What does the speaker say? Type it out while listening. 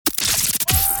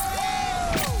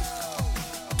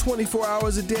24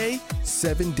 hours a day,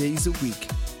 7 days a week.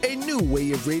 A new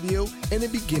way of radio and the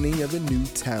beginning of a new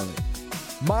talent.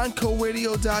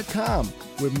 MondcoRadio.com,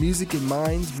 where music and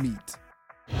minds meet.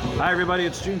 Hi, everybody.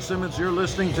 It's Gene Simmons. You're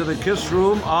listening to The Kiss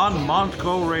Room on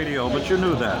Montco Radio, but you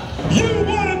knew that. You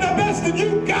wanted the best and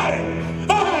you got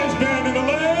it. Highest band in the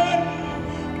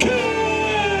land, Kiss!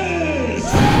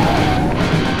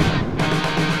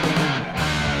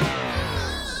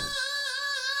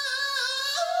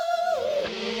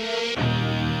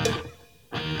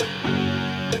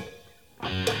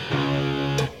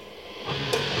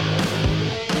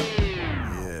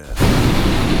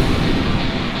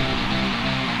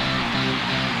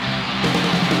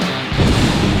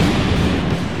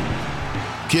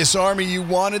 Kiss Army, you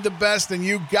wanted the best and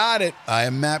you got it. I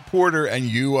am Matt Porter and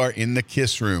you are in the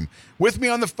Kiss Room. With me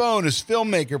on the phone is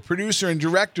filmmaker, producer, and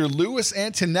director Louis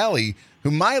Antonelli, who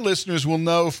my listeners will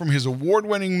know from his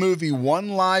award-winning movie One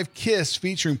Live Kiss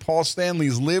featuring Paul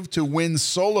Stanley's Live to Win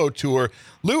solo tour.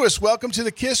 Louis, welcome to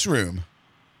the Kiss Room.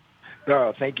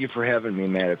 Oh, thank you for having me,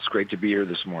 Matt. It's great to be here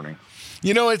this morning.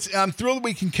 You know, I'm thrilled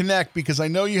we can connect because I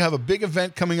know you have a big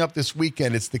event coming up this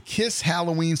weekend. It's the Kiss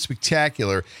Halloween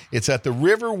Spectacular. It's at the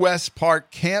River West Park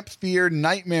Camp Fear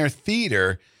Nightmare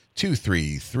Theater,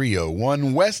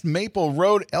 23301 West Maple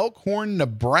Road, Elkhorn,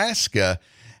 Nebraska.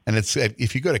 And it's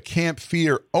if you go to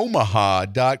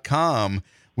campfearomaha.com,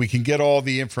 we can get all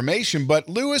the information. But,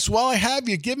 Louis, while I have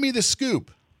you, give me the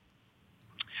scoop.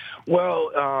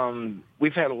 Well,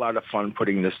 we've had a lot of fun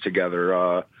putting this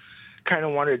together. Kind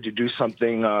of wanted to do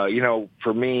something,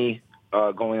 for me,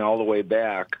 going all the way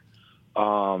back.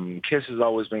 Kiss has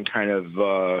always been kind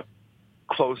of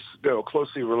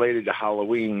closely related to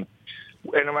Halloween.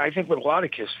 And I think with a lot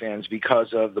of Kiss fans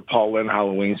because of the Paul Lynde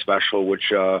Halloween special,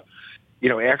 which,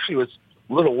 actually was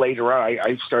a little later on.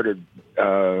 I started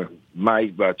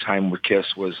my time with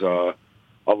Kiss was all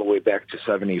the way back to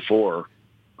 74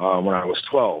 when I was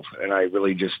 12. And I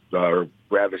really just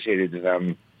gravitated to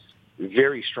them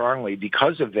very strongly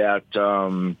because of that,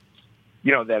 that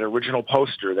original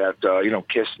poster that,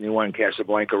 Kiss knew on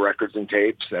Casablanca Records and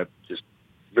Tapes, that just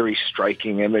very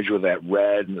striking image with that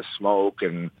red and the smoke.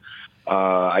 And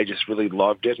I just really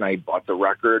loved it. And I bought the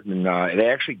record and they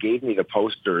actually gave me the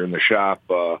poster in the shop.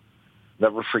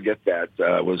 Never forget that.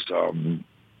 It was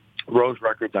Rose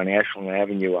Records on Ashland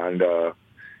Avenue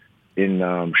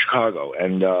in Chicago.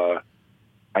 And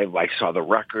I saw the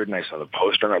record and I saw the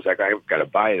poster and I was like, I've got to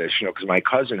buy this, because my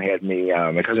cousin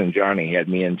Johnny had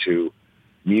me into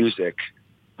music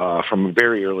from a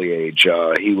very early age.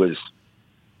 He was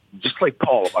just like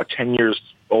Paul, about 10 years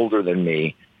older than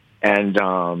me. And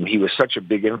he was such a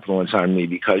big influence on me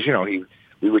because,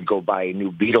 we would go buy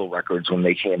new Beatle records when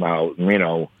they came out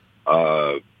and,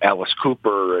 Alice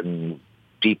Cooper and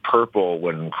Deep Purple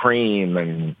and Cream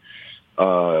and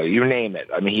you name it.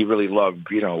 I mean, he really loved,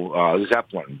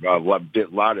 Zeppelin, loved a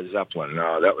lot of Zeppelin.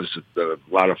 That was a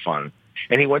lot of fun.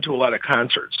 And he went to a lot of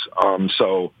concerts.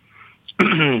 So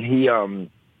he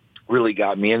really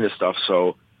got me into stuff.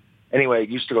 So anyway, I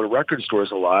used to go to record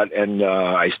stores a lot. And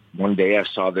one day I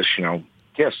saw this,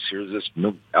 Kiss, here's this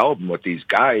new album with these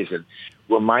guys that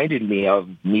reminded me of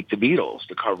Meet the Beatles,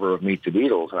 the cover of Meet the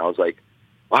Beatles. And I was like,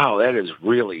 wow, that is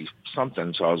really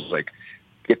something. So I was like,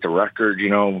 get the record,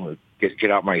 get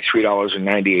out my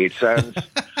 $3.98,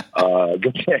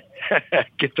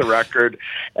 get the record,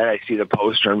 and I see the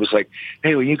poster and was like,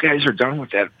 hey, when you guys are done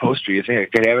with that poster, you think I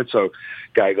could have it? So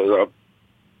guy goes up,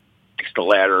 takes the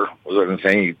ladder, was the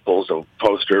thing, he pulls the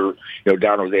poster,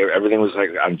 down over there. Everything was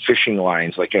like on fishing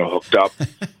lines, like, hooked up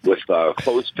with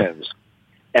clothespins.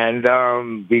 And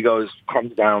he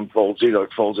comes down, folds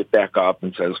it back up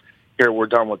and says, here, we're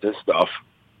done with this stuff.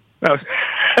 I was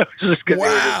just wow. They were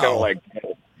just kind of like,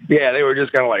 they were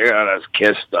just kind of like, that's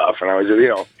Kiss stuff. And I was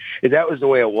just, that was the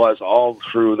way it was all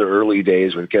through the early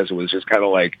days with Kiss. It was just kind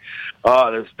of like,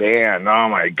 oh, this band, oh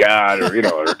my God, or,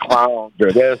 or clowns,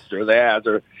 or this, or that,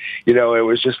 or, it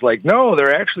was just like, no,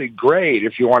 they're actually great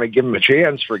if you want to give them a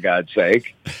chance, for God's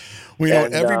sake.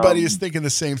 Well, everybody is thinking the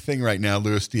same thing right now,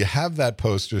 Louis. Do you have that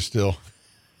poster still?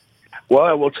 Well,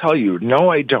 I will tell you, no,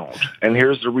 I don't. And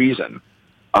here's the reason.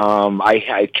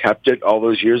 I kept it all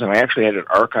those years, and I actually had it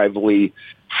archivally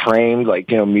framed, like,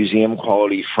 museum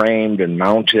quality framed and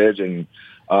mounted and,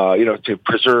 to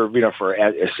preserve, for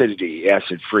acid-free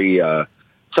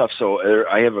stuff. So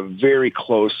I have a very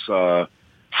close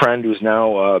friend who's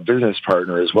now a business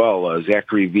partner as well,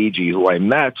 Zachary Vigi, who I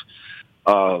met,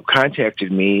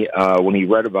 contacted me when he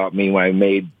read about me when I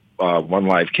made One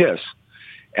Live Kiss.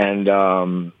 And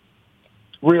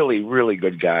really, really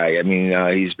good guy. I mean,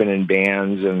 he's been in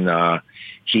bands, and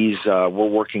we're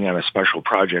working on a special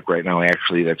project right now,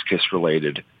 actually, that's Kiss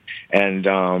related.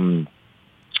 And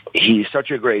he's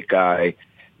such a great guy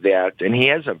and he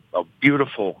has a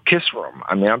beautiful Kiss room.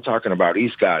 I mean, I'm talking about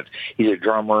he's a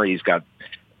drummer, he's got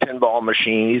pinball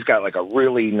machine, he's got like a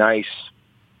really nice,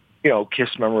 Kiss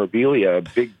memorabilia,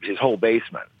 his whole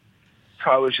basement.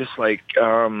 So I was just like,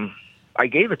 I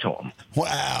gave it to him.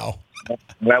 Wow.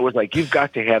 And I was like, "You've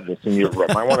got to have this in your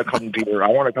room. I want to come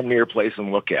to your place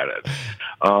and look at it."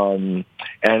 And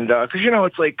because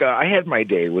it's like I had my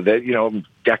day with it,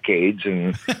 decades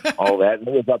and all that. And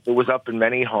it was up in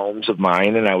many homes of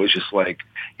mine, and I was just like,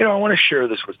 I want to share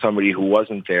this with somebody who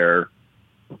wasn't there,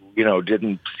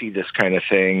 didn't see this kind of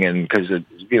thing, and because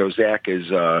Zach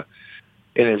is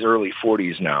in his early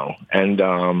 40s now, and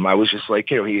I was just like,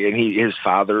 his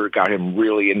father got him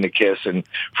really into Kiss, and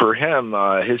for him,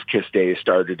 his Kiss days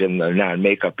started in the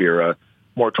non-makeup era,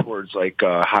 more towards like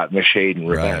Hot in the Shade and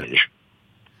Revenge.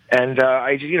 Right.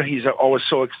 And he's always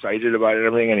so excited about it and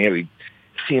everything, and he'd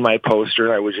see my poster,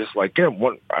 and I was just like,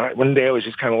 one day I was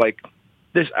just kind of like,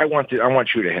 this, I want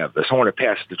you to have this. I want to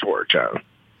pass the torch on.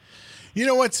 You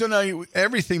know what? So now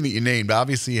everything that you named,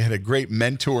 obviously you had a great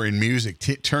mentor in music,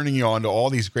 turning you on to all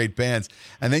these great bands.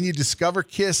 And then you discover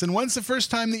Kiss. And when's the first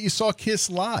time that you saw Kiss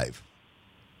live?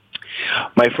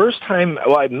 My first time,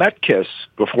 I met Kiss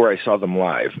before I saw them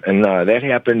live. And that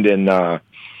happened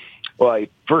I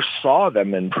first saw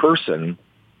them in person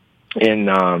in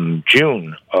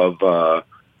June, I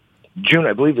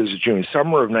believe it was June,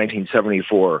 summer of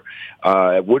 1974,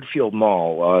 at Woodfield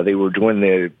Mall. They were doing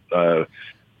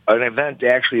an event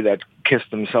actually that Kiss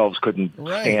themselves couldn't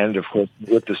stand, of course,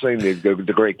 with the thing,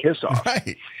 the Great Kiss Off.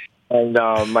 Right. And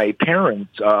my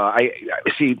parents, I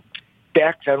see,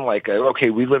 back then,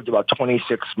 we lived about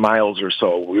 26 miles or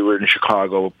so. We were in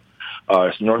Chicago,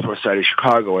 northwest side of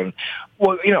Chicago, and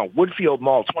Woodfield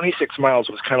Mall, 26 miles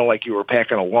was kind of like you were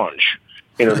packing a lunch,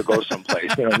 to go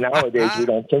someplace. Nowadays we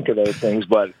don't think of those things,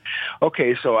 but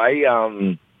okay, so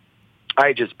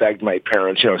I just begged my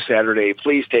parents, Saturday,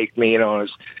 please take me. It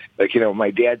was like, my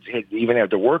dad even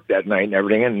had to work that night and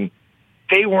everything, and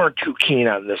they weren't too keen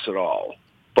on this at all.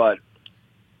 But,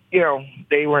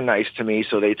 they were nice to me,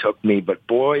 so they took me. But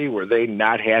boy, were they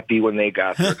not happy when they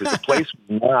got there, because the place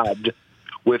was mobbed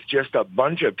with just a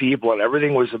bunch of people, and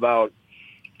everything was about,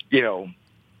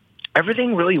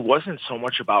 everything really wasn't so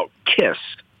much about Kiss.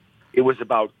 It was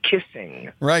about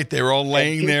kissing. Right. They were all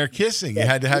laying there kissing. You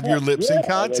had to have your lips in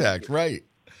contact. Right.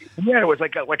 Yeah, it was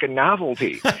like a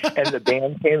novelty. And the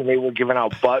band came and they were giving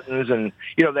out buttons, and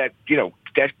that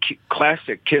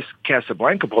classic Kiss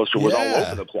Casablanca poster was all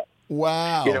over the place.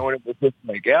 Wow. And it was just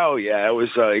like, oh yeah, it was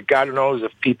God knows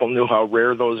if people knew how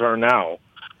rare those are now.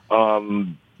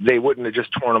 They wouldn't have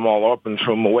just torn them all up and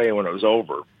threw them away when it was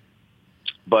over.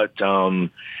 But the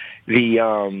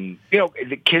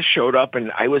Kiss showed up,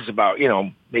 and I was about,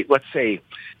 let's say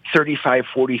 35,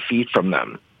 40 feet from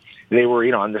them. They were,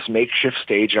 on this makeshift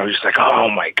stage, and I was just like, oh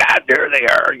my God, there they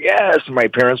are. Yes. And my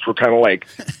parents were kind of like,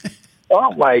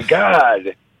 oh my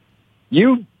God,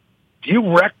 you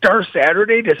wrecked our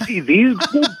Saturday to see these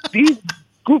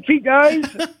goofy guys?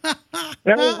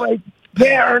 And I was like,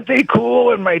 yeah, aren't they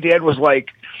cool? And my dad was like,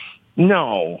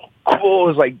 no, cool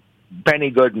is like Benny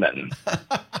Goodman.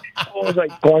 Cool is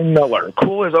like Glenn Miller.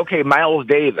 Cool is, okay, Miles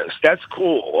Davis. That's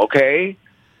cool, okay?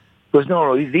 Because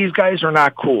no, these guys are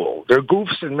not cool. They're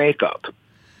goofs in makeup.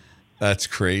 That's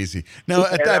crazy. Now,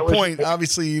 at that point,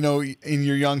 obviously, in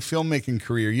your young filmmaking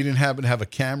career, you didn't happen to have a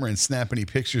camera and snap any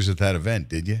pictures at that event,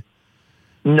 did you?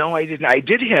 No, I didn't. I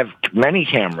did have many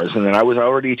cameras, and then I was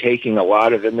already taking a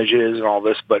lot of images and all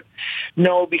this, but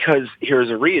no, because here's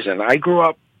a reason. I grew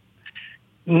up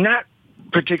not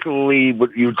particularly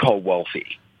what you'd call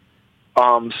wealthy.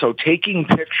 So taking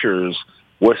pictures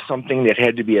was something that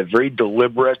had to be a very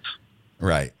deliberate,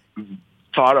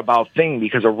 thought about thing,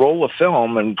 because a roll of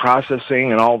film and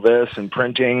processing and all this and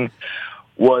printing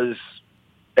was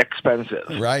expensive,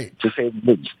 to say the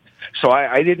least. So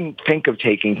I didn't think of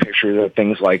taking pictures of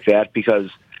things like that, because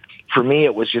for me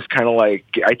it was just kind of like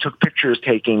I took pictures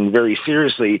taking very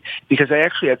seriously, because I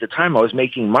actually at the time I was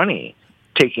making money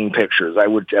taking pictures. I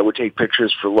would take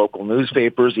pictures for local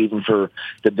newspapers, even for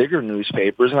the bigger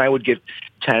newspapers, and I would get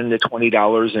 $10 to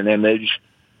 $20 an image.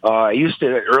 I used to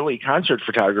early concert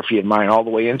photography of mine all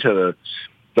the way into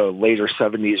the later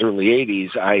 70s, early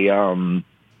 80s.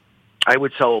 I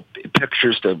would sell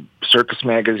pictures to Circus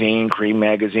Magazine, Cream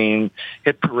Magazine,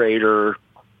 Hit Parader,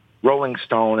 Rolling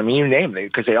Stone. I mean, you name it,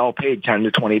 because they all paid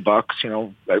 $10 to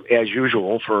 $20, as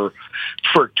usual to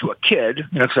a kid,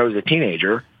 because I was a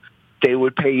teenager. They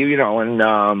would pay you,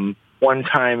 and one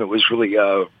time it was really,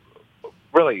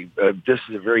 this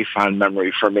is a very fond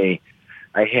memory for me.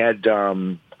 I had,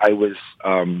 I was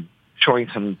showing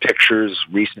some pictures,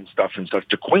 recent stuff and stuff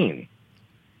to Queen.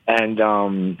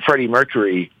 And Freddie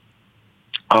Mercury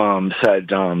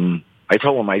said, I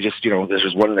told him, this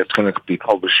is one that's going to be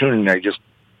published soon, and I just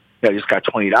got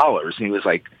 $20. And he was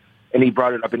like, and he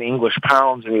brought it up in English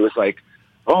pounds, and he was like,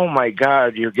 oh my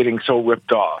God, you're getting so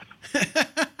ripped off.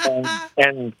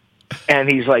 and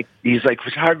he's like,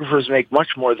 photographers make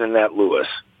much more than that, Lewis.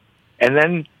 And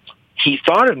then he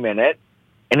thought a minute,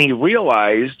 and he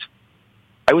realized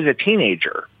I was a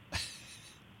teenager.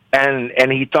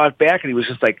 And he thought back, and he was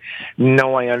just like,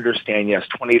 no, I understand. Yes,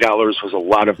 $20 was a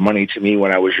lot of money to me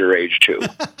when I was your age, too.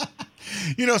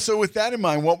 So with that in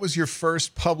mind, what was your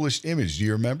first published image? Do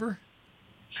you remember?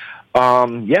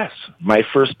 Yes. My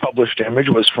first published image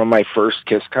was from my first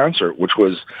Kiss concert, which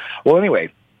was, well,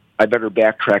 anyway, I better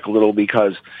backtrack a little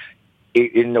because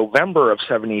in November of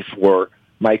 74,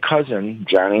 my cousin,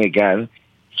 Johnny, again,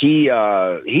 he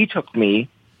took me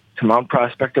to Mount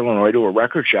Prospect, Illinois, to a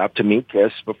record shop to meet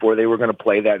Kiss before they were going to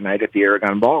play that night at the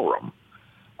Aragon Ballroom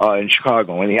in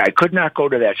Chicago. And I could not go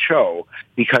to that show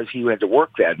because he had to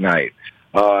work that night.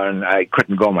 And I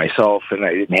couldn't go myself, and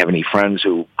I didn't have any friends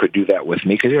who could do that with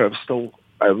me because,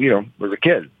 I was a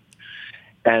kid.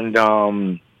 And,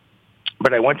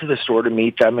 but I went to the store to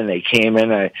meet them, and they came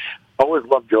in. I always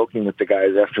loved joking with the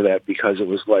guys after that because it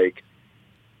was like,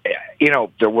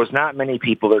 there was not many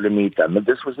people there to meet them. But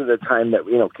this was at the time that,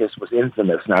 Kiss was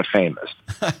infamous, not famous.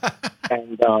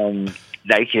 And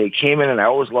they came in, and I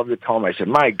always loved to tell them, I said,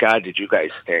 my God, did you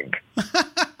guys stink?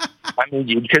 I mean,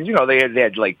 because, they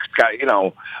had like,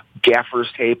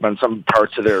 gaffer's tape on some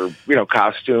parts of their,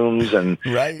 costumes. And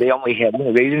right. They only had,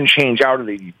 they didn't change out of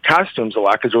the costumes a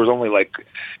lot because there was only like,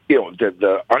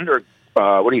 the under,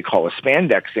 what do you call it,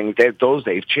 spandex thing, those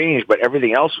they've changed, but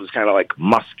everything else was kind of like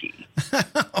musky.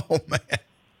 Oh, man.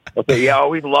 Okay, yeah,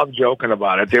 we loved joking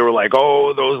about it. They were like,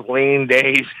 oh, those lean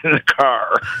days in the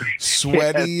car.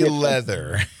 Sweaty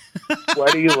leather.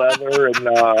 Sweaty leather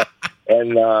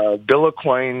and Bill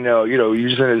O'Coin,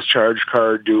 using his charge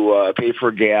card to pay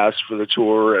for gas for the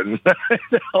tour and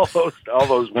all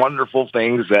those wonderful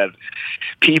things that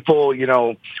people,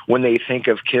 when they think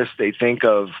of Kiss, they think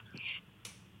of,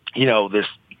 this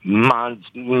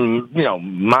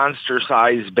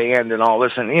monster-sized band and all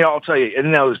this. And, I'll tell you,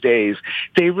 in those days,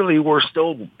 they really were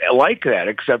still like that,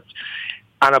 except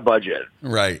on a budget.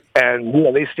 Right. And,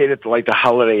 they stayed at the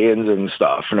Holiday Inns and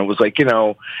stuff. And it was like,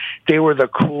 they were the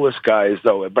coolest guys,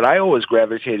 though. But I always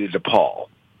gravitated to Paul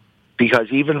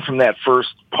because even from that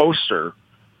first poster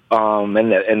and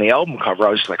the album cover,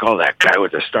 I was just like, oh, that guy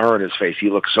with the star on his face,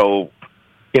 he looks so,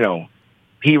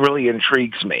 he really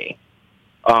intrigues me.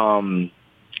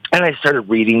 And I started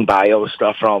reading bio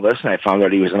stuff and all this, and I found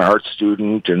out he was an art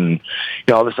student and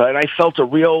all this. And I felt a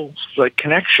real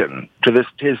connection to this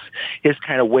his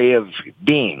kind of way of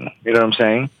being. You know what I'm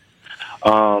saying?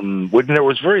 When there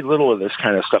was very little of this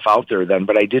kind of stuff out there then,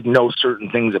 but I did know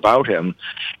certain things about him,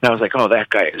 and I was like, oh, that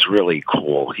guy is really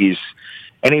cool.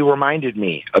 And he reminded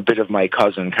me a bit of my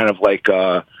cousin, kind of like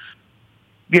the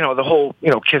whole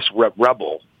Kiss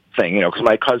Rebel thing. Because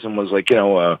my cousin was like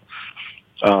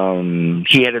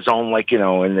he had his own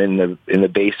in the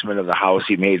basement of the house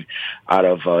he made out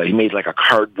of he made like a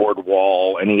cardboard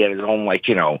wall, and he had his own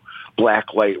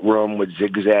black light room with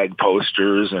zigzag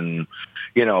posters and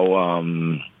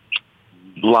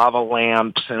lava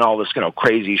lamps and all this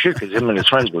crazy shit because him and his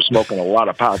friends were smoking a lot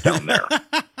of pot down there.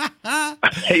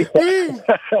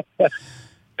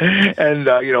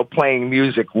 And playing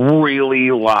music really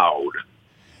loud.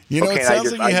 It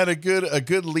sounds like you had a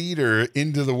good leader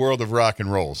into the world of rock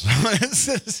and roll.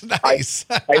 It's nice.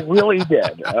 I really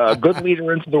did. A good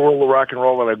leader into the world of rock and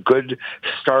roll and a good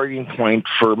starting point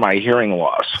for my hearing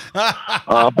loss.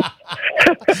 All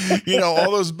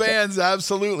those bands,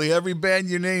 absolutely. Every band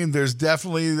you name, there's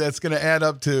definitely that's going to add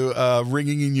up to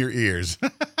ringing in your ears.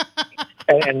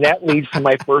 And that leads to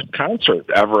my first concert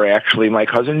ever, actually. My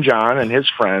cousin John and his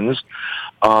friends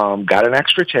got an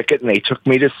extra ticket, and they took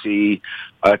me to see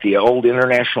at the old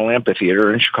International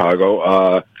Amphitheater in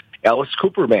Chicago, Alice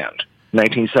Cooper Band,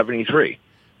 1973.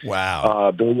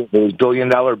 Wow. It was $1 Billion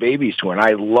Babies tour, and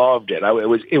I loved it.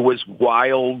 It was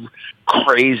wild,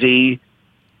 crazy,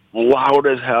 loud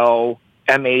as hell,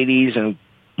 M80s and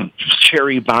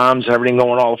cherry bombs and everything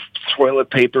going, all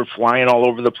toilet paper flying all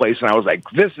over the place, and I was like,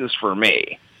 this is for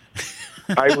me.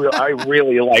 I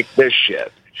really like this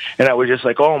shit. And I was just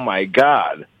like, oh my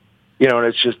God.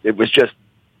 And it was just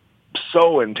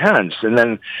so intense. And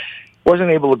then wasn't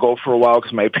able to go for a while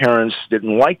because my parents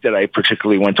didn't like that I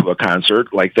particularly went to a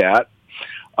concert like that.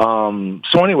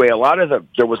 So anyway,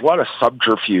 there was a lot of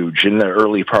subterfuge in the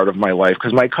early part of my life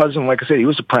because my cousin, like I said, he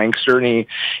was a prankster, and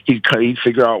he'd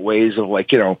figure out ways of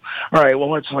like, all right,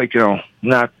 well, it's like,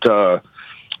 not, we're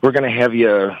going to have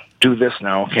you do this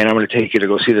now. Okay, and I'm going to take you to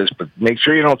go see this, but make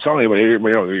sure you don't tell anybody.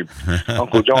 Your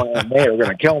Uncle Joe and Aunt May are going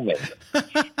to kill me. And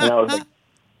I was like,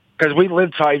 because we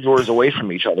lived 5 doors away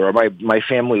from each other. My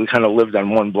family kind of lived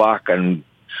on one block and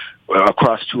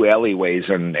across 2 alleyways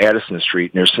on Addison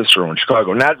Street near Cicero in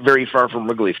Chicago, not very far from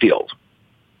Wrigley Field.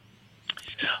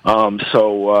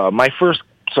 So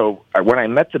when I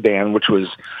met the band, which was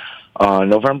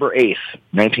November 8th,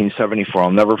 1974, I'll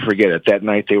never forget it. That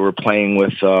night they were playing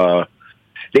with,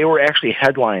 they were actually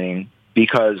headlining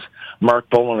because Mark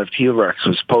Bolan of T-Rex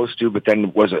was supposed to, but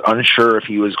then was unsure if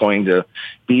he was going to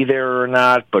be there or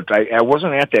not. But I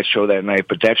wasn't at that show that night,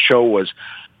 but that show was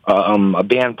a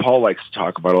band Paul likes to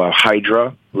talk about a lot,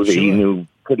 Hydra, who he knew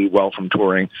pretty well from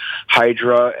touring,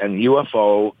 Hydra and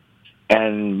UFO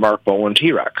and Mark Bolan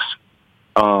T-Rex.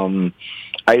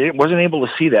 I wasn't able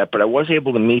to see that, but I was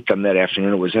able to meet them that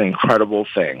afternoon. It was an incredible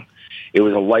thing. It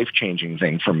was a life-changing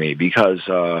thing for me because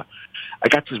I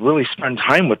got to really spend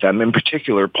time with them, in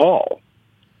particular Paul.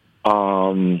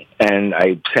 And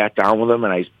I sat down with him,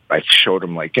 and I showed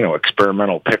him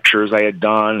experimental pictures I had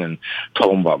done, and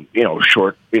told him about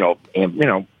short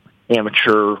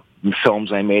amateur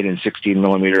films I made in 16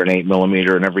 millimeter and 8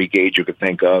 millimeter and every gauge you could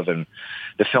think of, and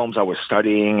the films I was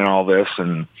studying and all this,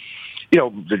 and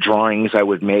the drawings I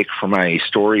would make for my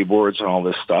storyboards and all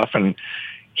this stuff. And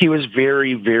he was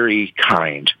very, very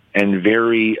kind and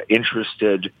very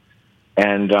interested.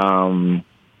 And I'm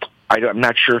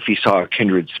not sure if he saw a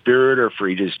kindred spirit or if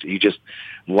he just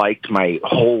liked my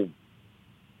whole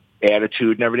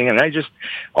attitude and everything. And I just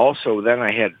also then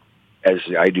I had, as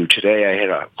I do today, I had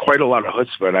quite a lot of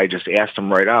chutzpah, and I just asked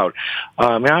him right out,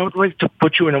 I would like to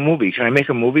put you in a movie. Can I make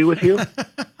a movie with you?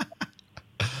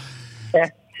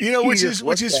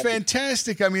 Which is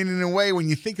fantastic. I mean, in a way, when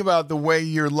you think about the way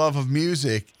your love of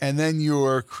music and then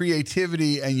your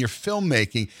creativity and your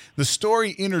filmmaking, the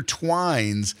story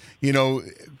intertwines,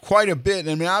 quite a bit.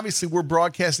 I mean, obviously, we're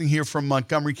broadcasting here from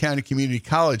Montgomery County Community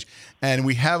College, and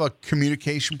we have a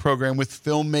communication program with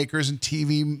filmmakers and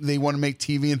TV. They want to make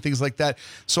TV and things like that.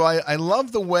 So I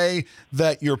love the way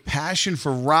that your passion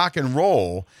for rock and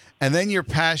roll and then your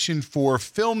passion for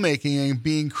filmmaking and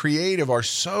being creative are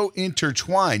so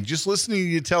intertwined. Just listening to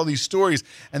you tell these stories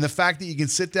and the fact that you can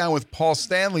sit down with Paul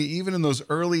Stanley, even in those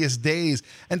earliest days,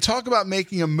 and talk about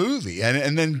making a movie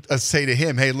and then say to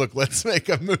him, hey, look, let's make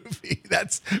a movie.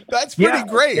 That's pretty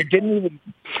great.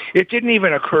 It didn't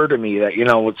even occur to me that,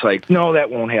 it's like, no, that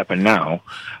won't happen now.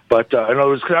 But I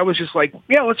was just like,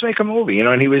 yeah, let's make a movie,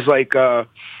 and he was like, well,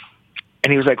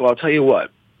 I'll tell you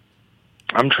what.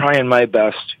 I'm trying my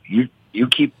best. You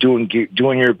keep doing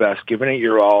your best, giving it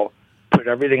your all, put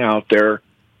everything out there.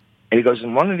 And he goes,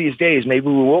 and one of these days, maybe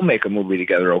we will make a movie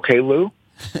together. Okay, Lou?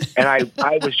 And I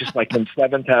was just like in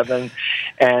seventh heaven.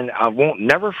 And I won't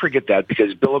never forget that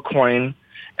because Bill Aucoin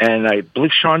and I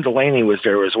believe Sean Delaney was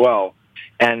there as well.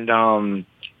 And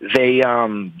they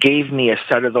gave me a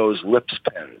set of those lips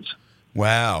pens.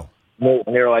 Wow. And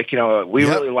they were like, we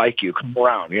really like you. Come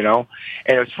around, And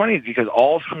it's funny because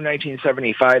all through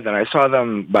 1975, then I saw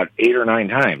them about 8 or 9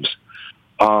 times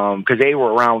because they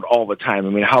were around all the time.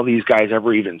 I mean, how these guys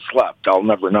ever even slept, I'll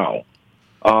never know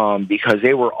because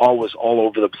they were always all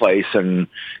over the place and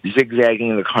zigzagging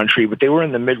in the country. But they were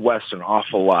in the Midwest an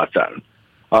awful lot then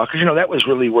because, that was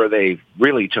really where they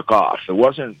really took off. It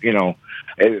wasn't,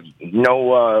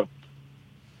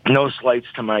 no slights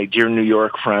to my dear New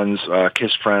York friends,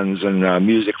 KISS friends, and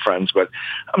music friends, but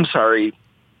I'm sorry.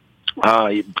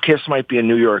 KISS might be a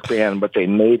New York band, but they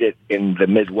made it in the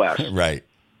Midwest. Right.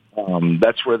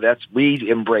 We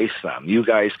embrace them. You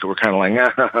guys were kind of like,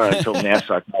 until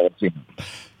Nassau Coliseum.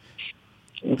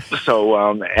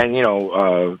 So,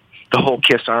 the whole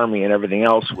KISS Army and everything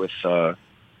else with, all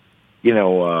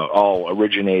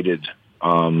originated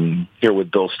here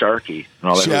with Bill Starkey. And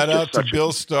all that. Shout out to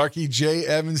Bill Starkey, J.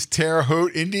 Evans, Terre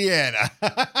Haute, Indiana.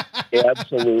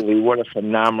 Absolutely. What a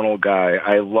phenomenal guy.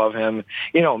 I love him.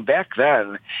 Back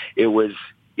then, it was,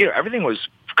 everything was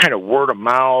kind of word of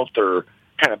mouth or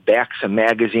kind of backs of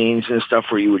magazines and stuff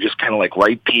where you would just kind of like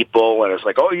write people. And it's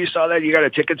like, oh, you saw that? You got a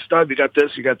ticket stub? You got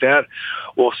this? You got that?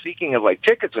 Well, speaking of like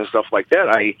tickets and stuff like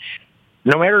that,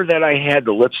 no matter that I had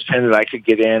the lips pen that I could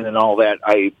get in and all that,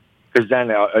 because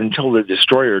then until the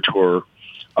Destroyer tour,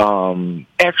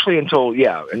 until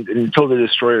the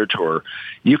Destroyer tour,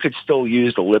 you could still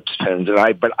use the lips pens,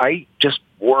 but I just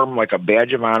wore them like a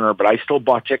badge of honor. But I still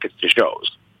bought tickets to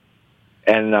shows.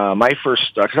 And my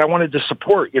first, because I wanted to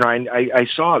support, I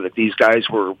saw that these guys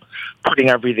were putting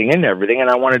everything into everything, and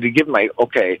I wanted to give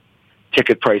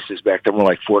ticket prices back then were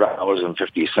like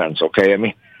 $4.50. Okay, I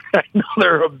mean, I know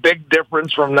they're a big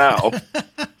difference from now.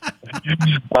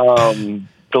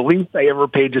 The least I ever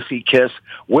paid to see Kiss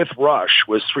with Rush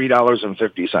was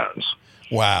 $3.50.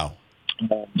 Wow.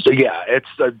 So yeah, it's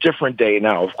a different day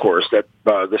now. Of course, that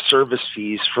the service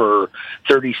fees for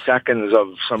 30 seconds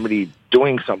of somebody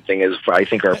doing something I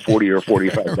think are $40 or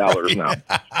 $45 now.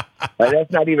 And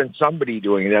that's not even somebody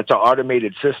doing it; that's an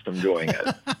automated system doing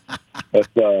it. But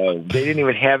they didn't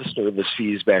even have service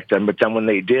fees back then. But then when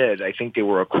they did, I think they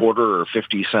were a quarter or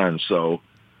 50 cents. So,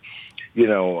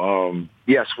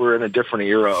 yes, we're in a different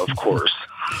era, of course.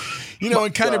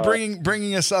 And kind of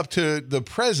bringing us up to the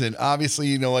present,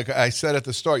 obviously, like I said at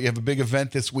the start, you have a big event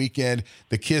this weekend,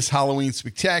 the Kiss Halloween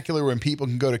Spectacular, when people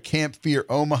can go to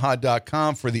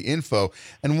campfearomaha.com for the info.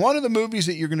 And one of the movies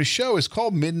that you're going to show is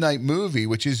called Midnight Movie,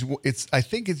 which is,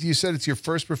 you said it's your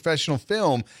first professional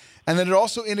film, and then it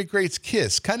also integrates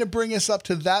Kiss. Kind of bring us up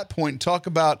to that point and talk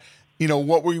about,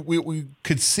 what we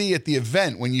could see at the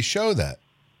event when you show that.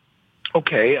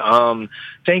 Okay,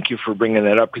 thank you for bringing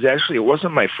that up, because actually it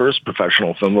wasn't my first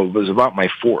professional film. It was about my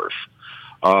fourth.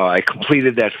 I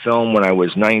completed that film when I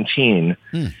was 19,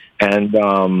 and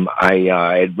my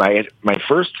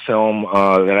first film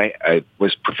that I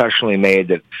was professionally made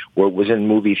that was in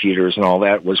movie theaters and all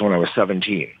that was when I was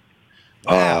 17.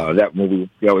 Wow. That movie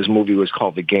was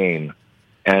called The Game,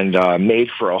 and made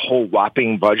for a whole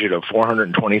whopping budget of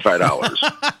 $425.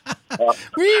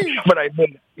 But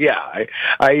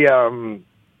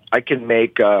I can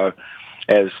make,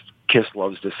 as Kiss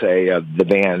loves to say, the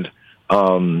band.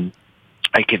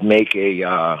 I could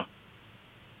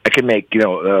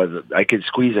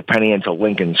squeeze a penny into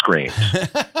Lincoln screen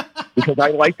because I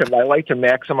like to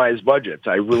maximize budgets.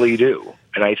 I really do,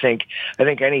 and I think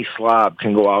any slob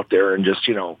can go out there and just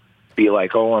be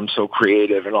like, oh, I'm so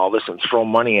creative and all this, and throw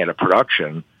money at a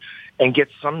production and get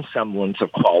some semblance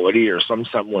of quality or some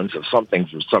semblance of something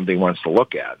for somebody wants to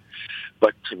look at.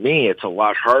 But to me, it's a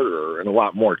lot harder and a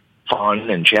lot more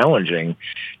fun and challenging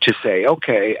to say,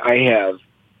 okay, I have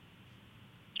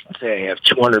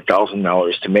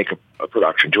 $200,000 to make a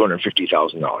production,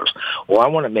 $250,000. Well, I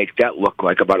want to make that look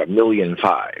like about $1.5 million.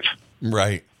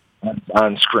 Right.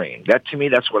 On screen. That, to me,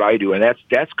 that's what I do. And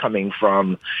that's coming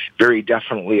from very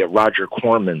definitely a Roger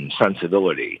Corman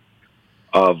sensibility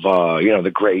of,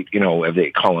 the great,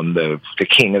 they call him the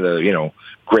king of the,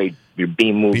 great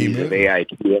B movies of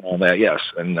AIP and all that. Yes.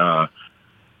 And,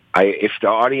 if the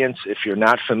audience, if you're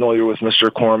not familiar with Mr.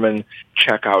 Corman,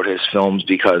 check out his films,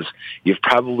 because you've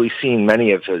probably seen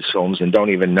many of his films and don't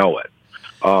even know it.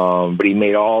 But he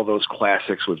made all those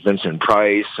classics with Vincent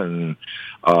Price, and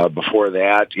before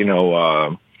that,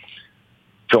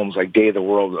 films like Day the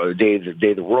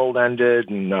World Ended,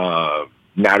 and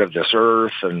Not of This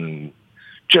Earth, and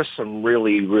just some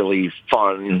really, really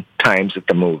fun times at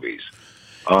the movies.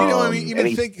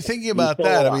 Thinking about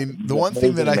that, the one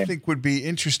thing that I think would be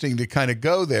interesting to kind of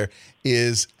go there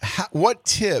is what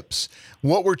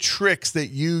were tricks that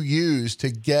you used to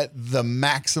get the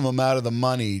maximum out of the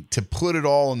money to put it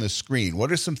all on the screen? What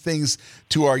are some things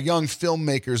to our young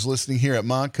filmmakers listening here at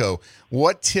Montco?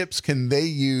 What tips can they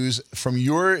use from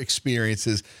your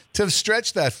experiences to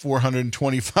stretch that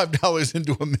 $425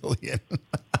 into $1 million?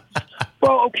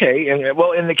 Well, okay, and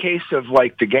in the case of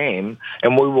like The Game,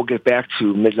 and we will get back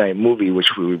to Midnight Movie,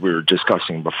 which we were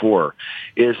discussing before,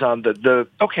 is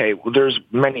there's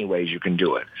many ways you can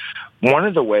do it. One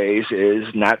of the ways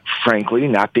is not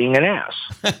being an ass,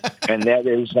 and that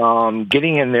is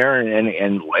getting in there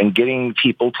and getting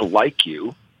people to like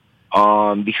you,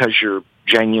 because you're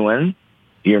genuine,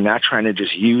 you're not trying to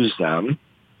just use them,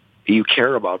 you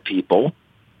care about people.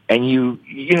 And you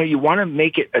want to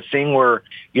make it a thing where,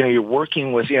 you're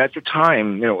working with, at the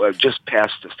time, just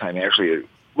past this time, actually,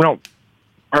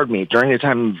 pardon me, during the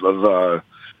time of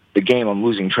The Game, I'm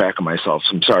losing track of myself.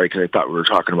 So I'm sorry, because I thought we were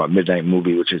talking about Midnight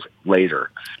Movie, which is later.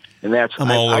 And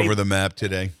I'm all over the map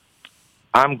today.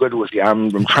 I'm good with you. I'm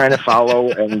trying to follow,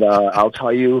 and I'll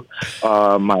tell you,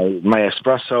 my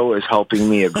espresso is helping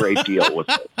me a great deal with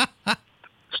it.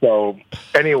 So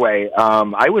anyway,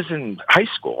 I was in high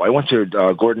school. I went to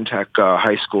Gordon Tech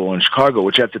High School in Chicago,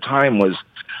 which at the time was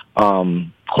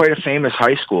quite a famous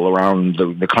high school around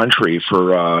the country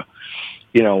for,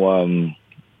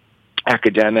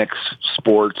 academics,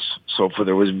 sports.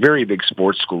 There was a very big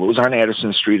sports school. It was on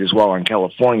Addison Street as well in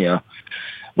California.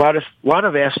 A lot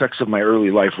of aspects of my early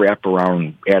life wrap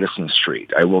around Addison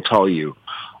Street. I will tell you,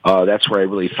 that's where I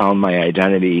really found my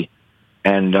identity.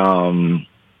 And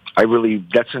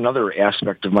that's another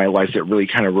aspect of my life that really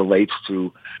kind of relates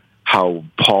to how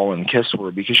Paul and Kiss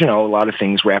were, because, a lot of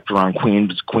things wrapped around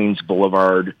Queens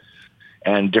Boulevard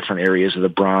and different areas of the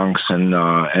Bronx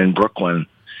and Brooklyn.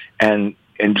 And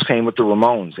same with the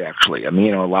Ramones, actually. I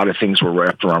mean, a lot of things were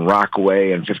wrapped around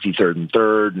Rockaway and 53rd and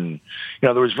 3rd. And,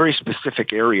 there was very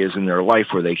specific areas in their life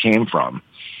where they came from.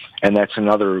 And that's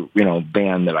another,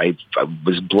 band that I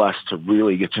was blessed to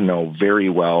really get to know very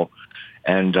well,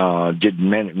 and did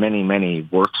many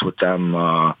works with them.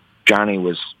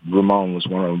 Ramon was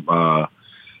one of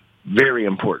very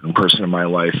important person in my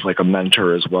life, like a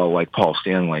mentor as well, like Paul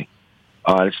Stanley.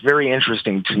 It's very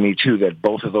interesting to me, too, that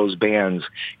both of those bands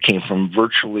came from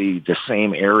virtually the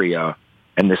same area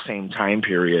and the same time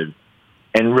period,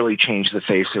 and really changed the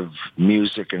face of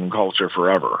music and culture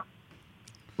forever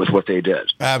with what they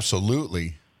did.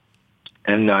 Absolutely.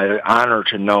 And honor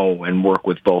to know and work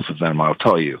with both of them, I'll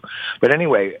tell you. But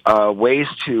anyway, ways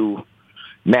to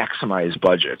maximize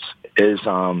budgets is,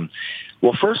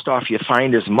 first off, you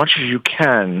find as much as you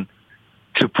can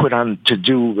to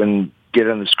do and get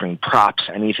on the screen, props,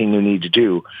 anything you need to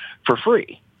do for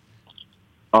free,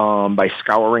 by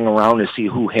scouring around to see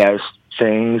who has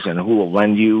things and who will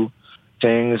lend you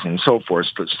things and so forth,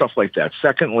 stuff like that.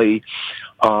 Secondly,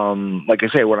 like I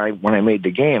say, when I made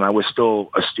the game, I was still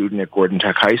a student at Gordon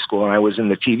Tech High School, and I was in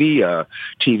the TV,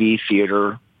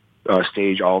 theater,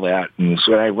 stage, all that. And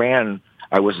so I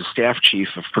was a staff chief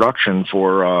of production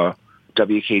for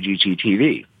WKGT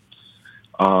TV.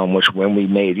 Which when we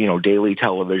made, daily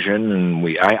television,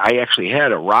 and I actually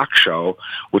had a rock show,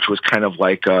 which was kind of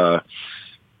like,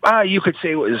 you could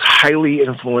say it was highly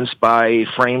influenced by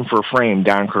Frame for Frame,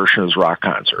 Don Kirshner's rock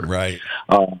concert. Right.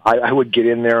 I would get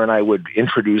in there and I would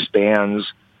introduce bands.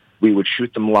 We would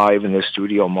shoot them live in the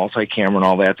studio, multi-camera and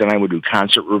all that. Then I would do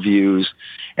concert reviews.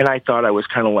 And I thought I was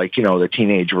kind of like, the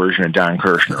teenage version of Don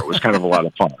Kirshner. It was kind of a lot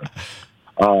of fun.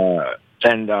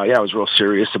 I was real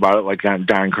serious about it, like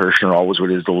Don Kirshner always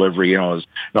with his delivery. I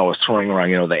was throwing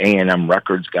around, the A&M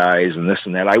Records guys and this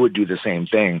and that. I would do the same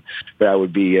thing, but I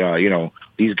would be,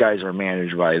 these guys are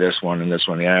managed by this one and this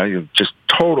one. Yeah, just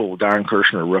total Don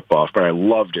Kirshner ripoff, but I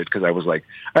loved it because I was like,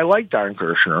 I like Don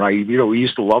Kirshner. We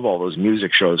used to love all those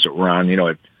music shows that were on,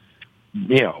 at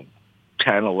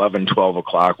 10, 11, 12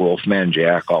 o'clock, Wolfman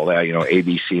Jack, all that,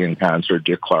 ABC in concert,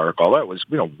 Dick Clark, all that was,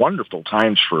 wonderful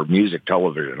times for music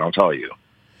television, I'll tell you.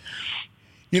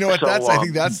 You know what? I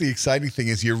think that's the exciting thing,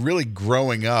 is you're really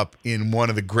growing up in one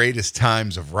of the greatest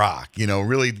times of rock.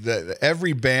 Really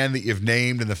every band that you've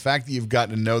named, and the fact that you've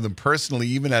gotten to know them personally,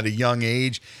 even at a young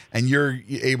age, and you're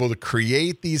able to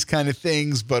create these kind of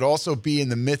things, but also be in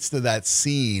the midst of that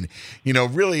scene.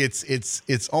 Really,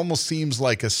 it's almost seems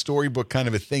like a storybook kind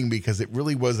of a thing, because it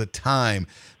really was a time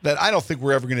that I don't think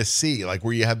we're ever going to see, like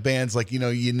where you have bands like,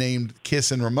 you named Kiss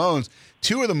and Ramones,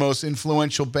 two of the most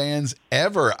influential bands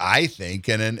ever, I think,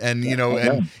 or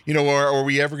are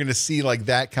we ever going to see like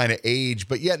that kind of age?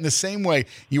 But yet, in the same way,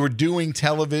 you were doing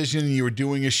television, you were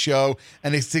doing a show,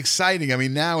 and it's exciting. I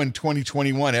mean, now in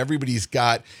 2021, everybody's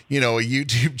got a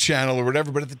YouTube channel or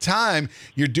whatever. But at the time,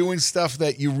 you're doing stuff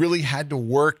that you really had to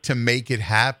work to make it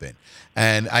happen.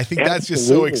 And I think that's just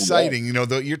so exciting.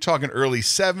 You're talking early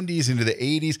 70s into the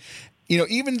 80s.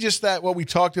 Even just that, what we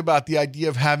talked about, the idea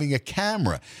of having a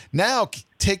camera. Now,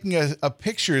 taking a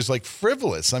picture is like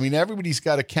frivolous. I mean, everybody's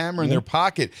got a camera in their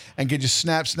pocket and can just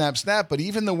snap. But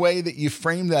even the way that you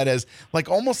frame that as like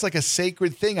almost like a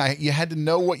sacred thing, you had to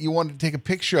know what you wanted to take a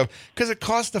picture of, because it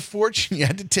cost a fortune. You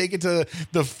had to take it to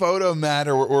the Photomat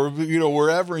or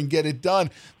wherever and get it done.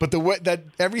 But the way that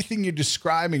everything you're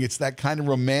describing, it's that kind of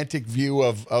romantic view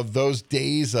of those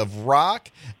days of rock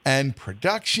and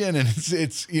production, and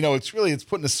it's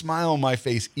putting a smile on my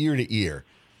face ear to ear.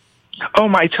 Oh,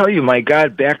 I tell you, my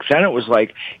God, back then it was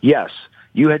like, yes,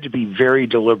 you had to be very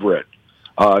deliberate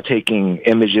taking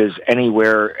images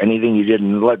anywhere, anything you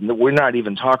didn't let. We're not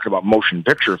even talking about motion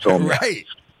picture film right.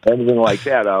 yet, anything like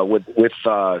that. With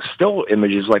still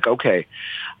images, like, okay,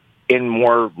 in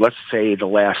more, let's say, the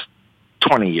last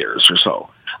 20 years or so,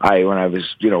 when I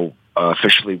was,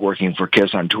 officially working for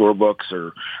Kiss on tour books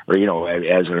or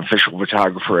as an official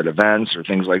photographer at events or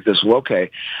things like this. Well,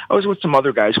 okay, I was with some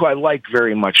other guys who I like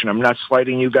very much, and I'm not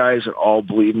slighting you guys at all.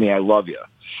 Believe me, I love you,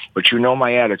 but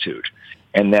my attitude,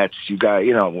 and that's, you guys,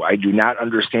 I do not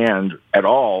understand at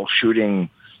all shooting,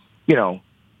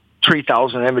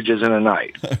 3,000 images in a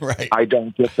night. Right. I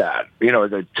don't get that.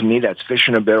 To me, that's fish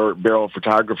in a barrel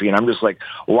photography. And I'm just like,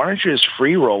 well, why don't you just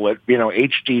free roll it,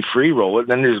 HD free roll it,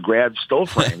 and then just grab still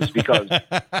frames, because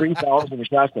 3,000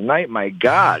 shots a night, my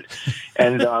God.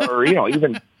 And,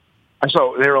 even,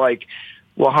 so they were like,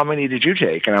 well, how many did you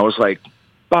take? And I was like,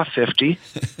 About 50.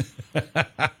 They're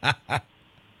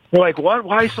like, what?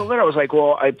 Why so little? I was like,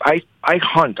 well, I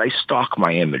hunt. I stalk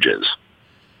my images.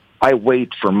 I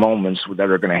wait for moments that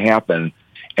are going to happen,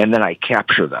 and then I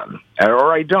capture them.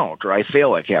 Or I don't, or I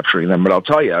fail at capturing them. But I'll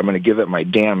tell you, I'm going to give it my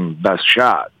damn best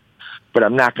shot. But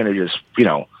I'm not going to just,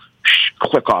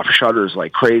 click off shutters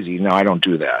like crazy. No, I don't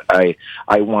do that.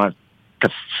 I want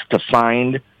to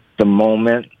find the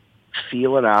moment,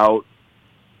 feel it out,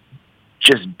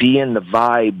 just be in the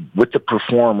vibe with the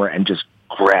performer and just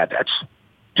grab it.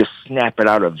 Just snap it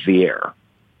out of the air.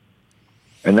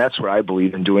 And that's what I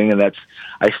believe in doing, and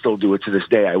I still do it to this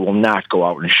day. I will not go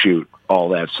out and shoot all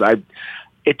that. So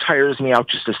it tires me out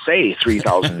just to say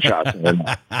 3,000 shots.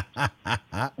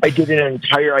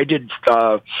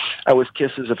 I was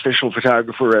Kiss's official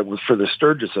photographer for the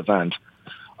Sturgis event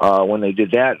when they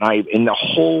did that. And in the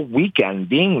whole weekend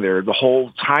being there, the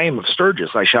whole time of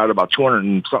Sturgis, I shot about 200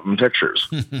 and something pictures.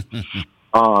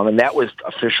 And that was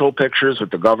official pictures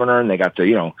with the governor, and they got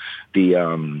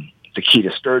the key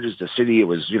to Sturgis, the city. It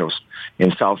was,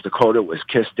 in South Dakota, it was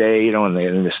Kiss Day, in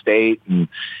the state. And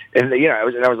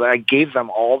I gave them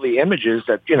all the images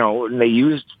that, and they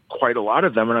used quite a lot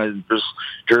of them. And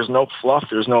there's no fluff.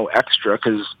 There's no extra,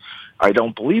 because I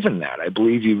don't believe in that. I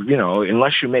believe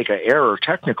unless you make an error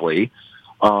technically,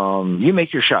 you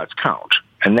make your shots count.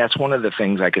 And that's one of the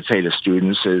things I could say to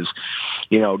students is,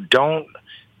 don't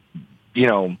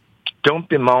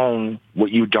bemoan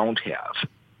what you don't have.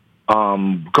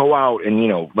 Go out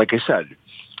and, like I said,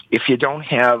 if you don't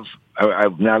have,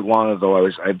 not long ago,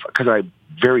 because I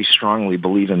very strongly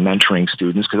believe in mentoring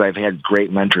students, because I've had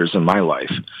great mentors in my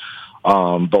life,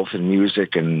 both in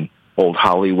music and old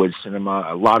Hollywood cinema.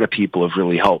 A lot of people have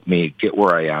really helped me get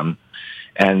where I am.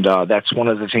 And that's one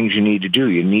of the things you need to do.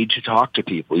 You need to talk to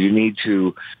people. You need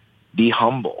to be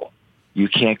humble. You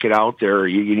can't get out there.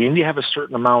 You need to have a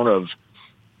certain amount of,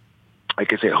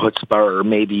 like I say, chutzpah, or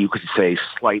maybe you could say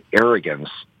slight arrogance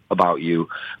about you.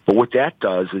 But what that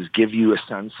does is give you a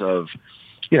sense of,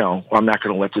 I'm not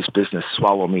going to let this business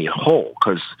swallow me whole,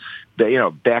 because,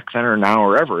 back then or now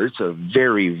or ever, it's a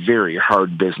very, very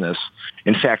hard business.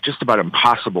 In fact, just about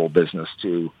impossible business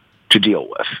to deal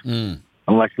with.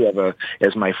 Unless you have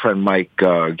as my friend Mike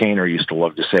Gaynor used to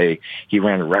love to say, he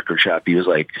ran a record shop. He was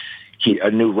like,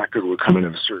 a new record would come in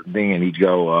of a certain thing, and he'd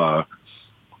go,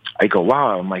 I go,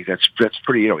 wow. I'm like, that's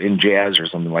pretty, in jazz or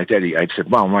something like that. I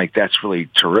said, wow, I'm like, that's really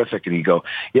terrific. And he'd go,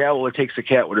 yeah, well, it takes a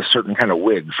cat with a certain kind of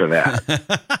wig for that.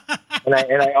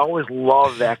 and I always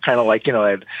love that kind of like,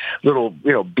 that little,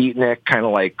 beatnik kind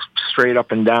of like straight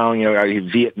up and down, a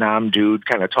Vietnam dude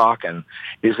kind of talking.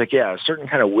 He's like, yeah, a certain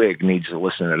kind of wig needs to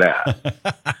listen to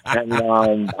that.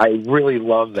 And I really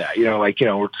love that.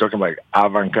 We're talking about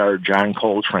avant-garde John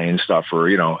Coltrane stuff, or,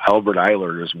 Albert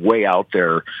Eiler is way out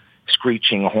there,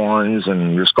 screeching horns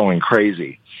and just going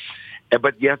crazy.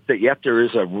 But yet there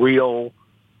is a real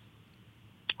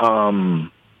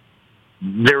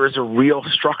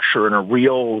structure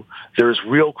and there's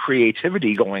real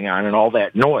creativity going on in all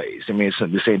that noise. I mean, it's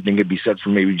the same thing could be said for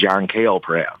maybe John Cale,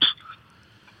 perhaps.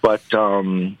 But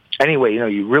anyway,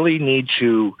 you really need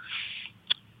to,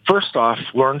 first off,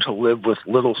 learn to live with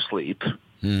little sleep.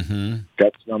 Mm-hmm.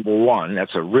 That's number one.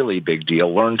 That's a really big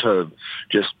deal. Learn to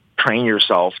just train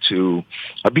yourself to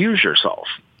abuse yourself.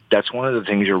 That's one of the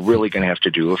things you're really going to have to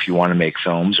do if you want to make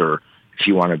films, or if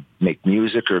you want to make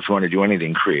music, or if you want to do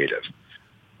anything creative.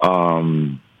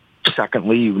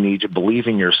 Secondly, you need to believe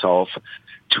in yourself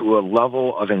to a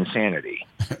level of insanity.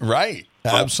 Right.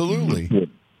 Absolutely.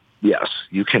 Yes.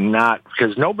 You cannot,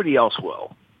 because nobody else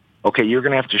will. Okay, you're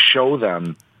going to have to show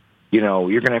them, you're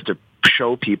going to have to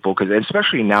show people, because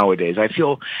especially nowadays, I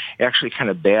feel actually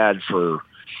kind of bad for,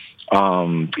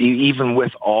 even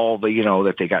with all the,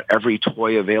 that they got every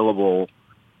toy available,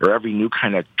 or every new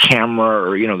kind of camera,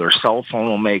 or, their cell phone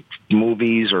will make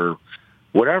movies or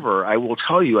whatever. I will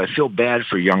tell you, I feel bad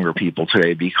for younger people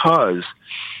today, because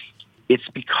it's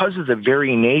because of the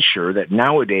very nature that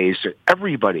nowadays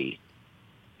everybody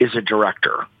is a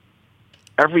director.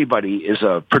 Everybody is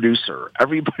a producer.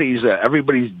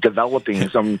 Everybody's developing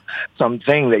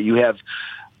something that you have,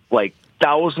 like,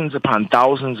 thousands upon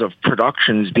thousands of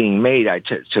productions being made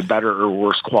to better or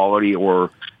worse quality,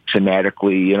 or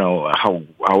thematically,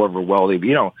 however well they,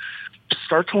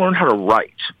 start to learn how to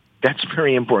write. That's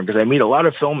very important, because I meet a lot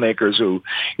of filmmakers who,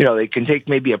 they can take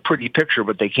maybe a pretty picture,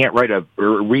 but they can't write or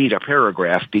read a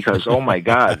paragraph, because, oh my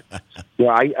God.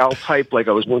 I'll type, like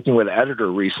I was working with an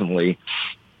editor recently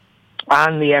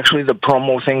on the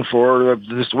promo thing for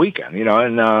this weekend,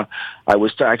 and I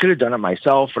could have done it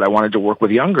myself, but I wanted to work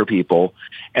with younger people,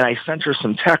 and I sent her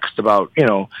some text about,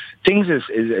 things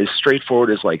as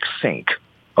straightforward as like sync.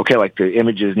 Okay, like the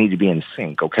images need to be in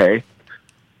sync, okay?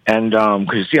 And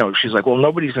because she's like, well,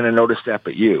 nobody's going to notice that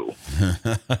but you.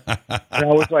 And I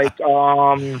was like,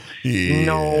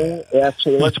 no,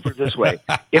 actually, let's put it this way: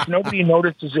 if nobody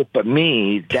notices it but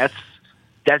me, that's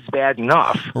bad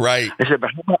enough. Right. I said,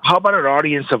 but how about an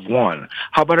audience of one?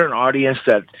 How about an audience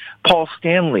that Paul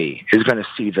Stanley is going to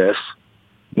see this,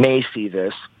 may see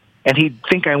this, and he'd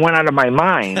think I went out of my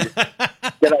mind that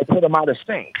I put him out of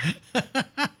sync.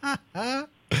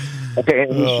 Okay,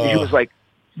 and he was like,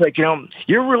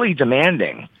 you're really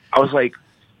demanding. I was like,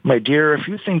 my dear, if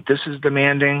you think this is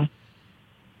demanding,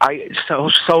 I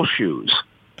sell shoes.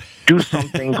 Do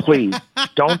something, please.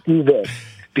 Don't do this.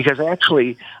 Because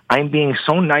actually, I'm being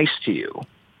so nice to you.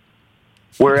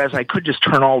 Whereas I could just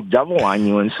turn all devil on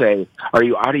you and say, are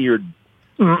you out of your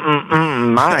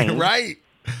mind? Right.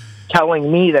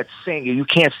 Telling me that you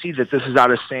can't see that this is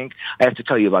out of sync. I have to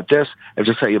tell you about this. I have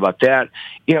to tell you about that.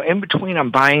 In between,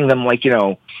 I'm buying them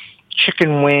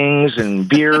chicken wings and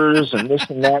beers and this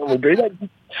and that.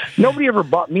 Nobody ever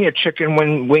bought me a chicken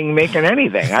wing making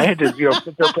anything. I had to,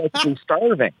 sit there practically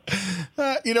starving.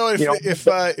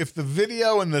 If the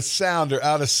video and the sound are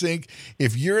out of sync,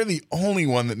 if you're the only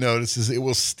one that notices, it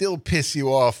will still piss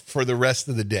you off for the rest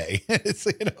of the day.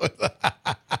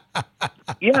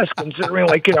 Yes, considering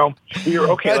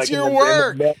you're okay. That's your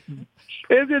work.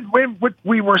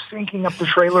 We were syncing up the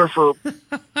trailer for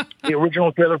the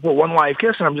original trailer for One Live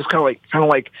Kiss, and I'm just kind of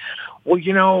like, well,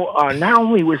 not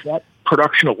only was that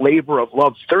production a labor of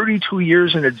love, 32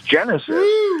 years in its genesis,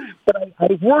 but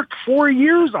I worked 4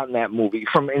 years on that movie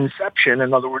from inception.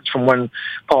 In other words, from when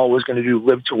Paul was going to do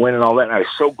Live to Win and all that, and I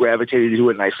so gravitated to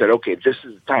it, and I said, okay, this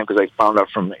is the time, because I found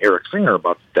out from Eric Singer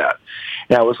about that.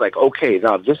 And I was like, okay,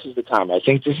 now this is the time. I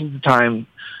think this is the time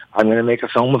I'm going to make a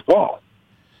film with Paul.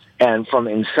 And from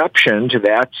inception to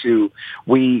that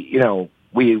we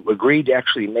agreed to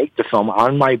actually make the film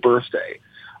on my birthday.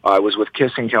 I was with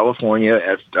Kiss in California.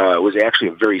 It was actually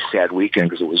a very sad weekend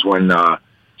because it was when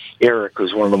Eric,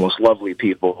 who's one of the most lovely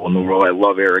people in the world. I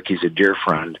love Eric. He's a dear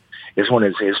friend. Is when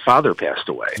his father passed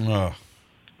away. Oh.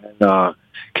 And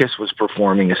Kiss was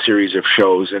performing a series of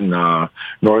shows in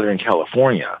Northern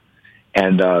California.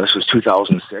 And this was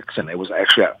 2006, and it was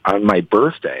actually on my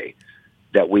birthday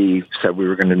that we said we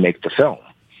were going to make the film.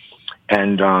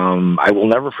 And I will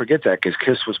never forget that, because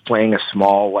Kiss was playing a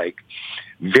small,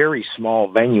 very small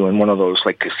venue in one of those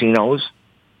casinos.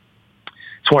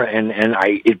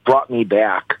 It brought me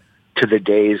back to the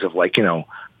days of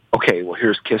okay, well,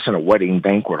 here's Kiss in a wedding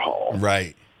banquet hall.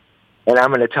 Right. And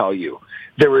I'm going to tell you,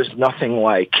 there is nothing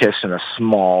like Kiss in a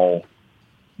small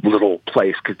little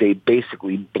place, because they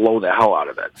basically blow the hell out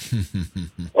of it.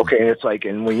 Okay, and it's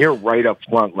and when you're right up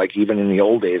front, even in the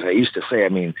old days, I used to say,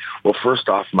 well, first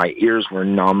off, my ears were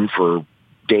numb for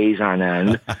days on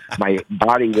end. My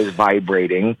body was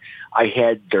vibrating. I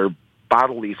had their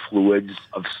bodily fluids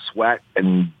of sweat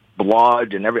and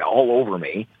blood and all over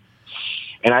me.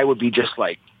 And I would be just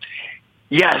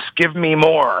yes, give me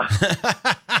more.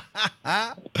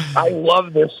 I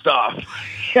love this stuff.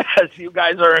 Yes, you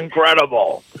guys are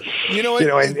incredible. You know what?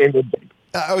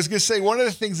 I was going to say, one of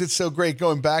the things that's so great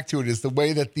going back to it is the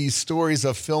way that these stories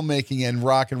of filmmaking and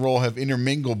rock and roll have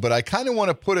intermingled. But I kind of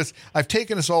want to I've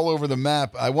taken us all over the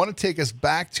map. I want to take us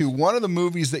back to one of the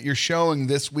movies that you're showing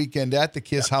this weekend at the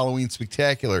Kiss Halloween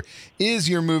Spectacular is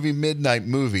your movie Midnight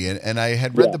Movie. And I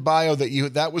had read the bio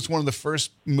that was one of the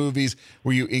first movies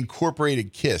where you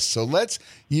incorporated Kiss. So let's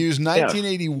use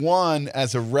 1981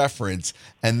 as a reference,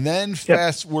 and then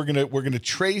we're gonna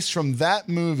trace from that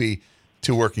movie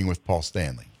to working with Paul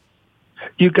Stanley.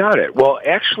 You got it. Well,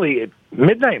 actually,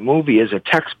 Midnight Movie is a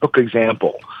textbook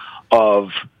example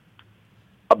of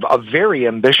a very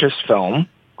ambitious film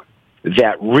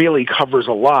that really covers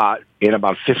a lot in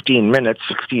about 16 minutes,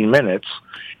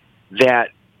 that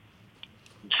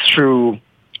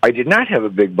I did not have a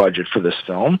big budget for this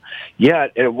film,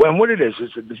 yet, and what it is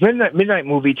the Midnight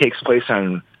Movie takes place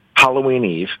on Halloween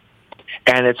Eve.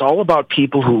 And it's all about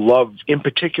people who love, in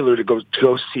particular, to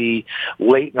go see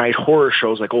late night horror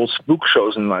shows, like old spook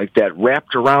shows and like that.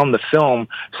 Wrapped around the film,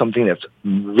 something that's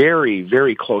very,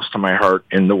 very close to my heart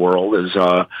in the world is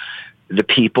the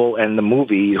people and the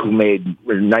movie who made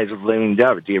Night of the Living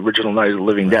Dead, the original Night of the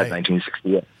Living Dead,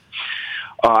 1968.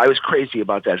 I was crazy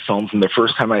about that film from the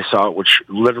first time I saw it, which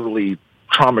literally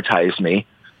traumatized me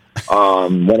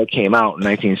when it came out in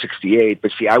 1968.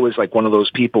 But see, I was like one of those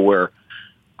people where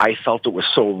I felt it was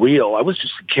so real. I was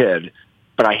just a kid,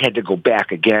 but I had to go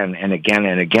back again and again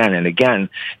and again and again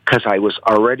because I was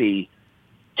already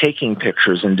taking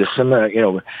pictures and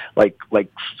disseminating, like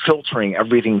filtering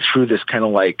everything through this kind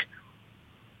of like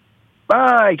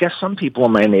I guess some people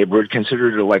in my neighborhood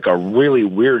considered it like a really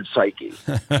weird psyche.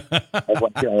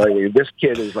 Like, this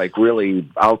kid is like really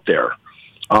out there.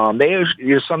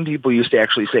 Some people used to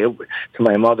actually say to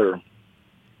my mother,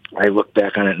 I look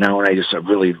back on it now and I just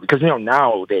really, because,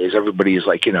 nowadays everybody is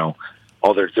like,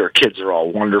 all their kids are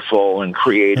all wonderful and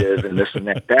creative and this and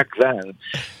that. Back then,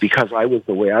 because I was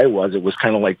the way I was, it was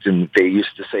kind of like they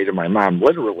used to say to my mom,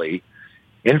 literally,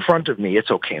 in front of me, it's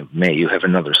okay, May, you have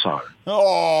another son.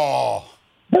 Oh,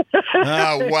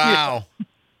 wow.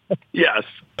 Yes.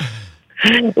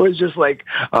 It was just like,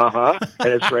 and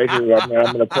it's right here. I'm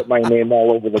going to put my name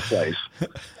all over the place.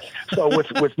 So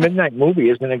with Midnight Movie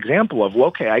as an example of,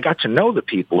 okay, I got to know the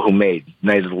people who made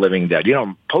Night of the Living Dead.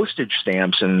 Postage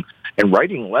stamps and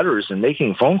writing letters and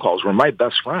making phone calls were my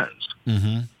best friends.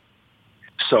 Mm-hmm.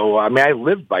 So, I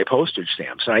lived by postage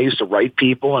stamps, and I used to write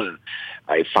people, and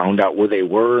I found out where they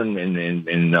were in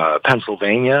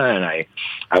Pennsylvania, and I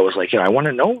was like, I want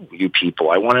to know you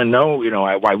people. I want to know,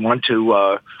 I want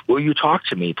to, will you talk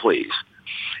to me, please?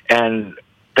 And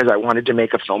because I wanted to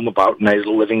make a film about Night of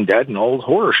the Living Dead and old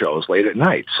horror shows late at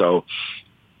night. So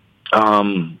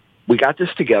we got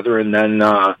this together, and then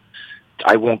I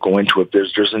won't go into it.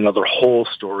 There's another whole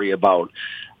story about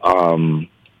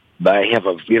but I have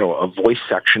a voice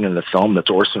section in the film that's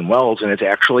Orson Welles, and it's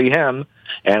actually him.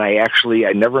 And I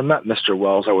never met Mr.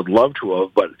 Welles. I would love to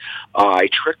have, but I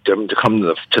tricked him to come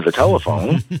to the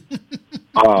telephone,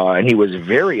 and he was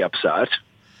very upset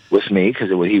with me because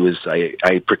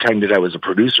I pretended I was a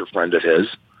producer friend of his,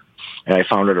 and I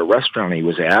found at a restaurant he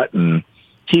was at, and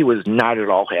he was not at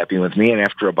all happy with me. And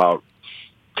after about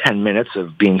 10 minutes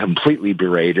of being completely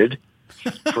berated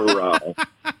for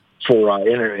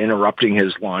interrupting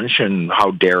his lunch and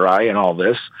how dare I and all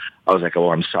this, I was like,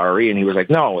 oh, I'm sorry. And he was like,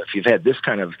 no, if you've had this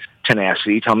kind of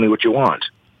tenacity, tell me what you want.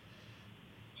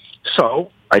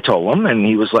 So I told him, and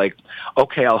he was like,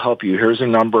 okay, I'll help you. Here's a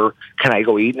number. Can I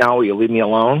go eat now? Will you leave me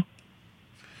alone?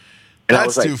 And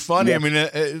that's too funny. Yeah.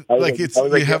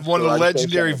 You have one of the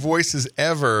legendary voices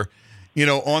ever,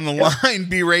 on the line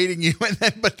berating you,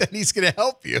 but then he's going to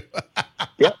help you.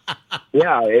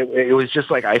 Yeah. It was just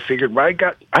like I figured.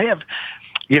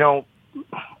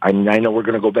 I know we're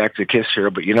going to go back to Kiss here,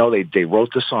 but they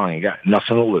wrote the song. You got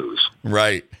nothing to lose.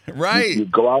 Right. You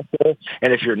go out there,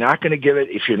 and if you're not going to give it,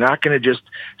 if you're not going to just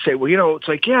say, well, it's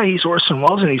like, yeah, he's Orson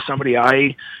Welles and he's somebody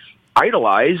I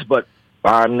idolize, but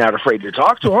I'm not afraid to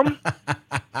talk to him.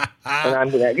 And I'm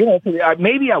gonna,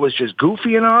 maybe I was just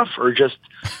goofy enough, or just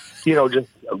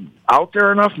out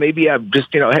there enough. Maybe I'm just,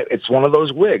 hey, it's one of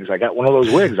those wigs. I got one of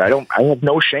those wigs. I have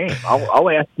no shame. I'll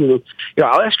ask you,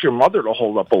 I'll ask your mother to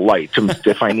hold up a light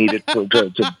if I need it to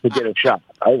get a shot.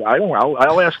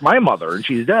 I'll ask my mother, and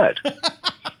she's dead.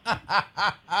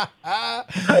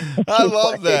 I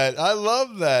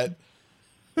love that.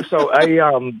 So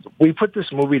we put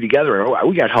this movie together.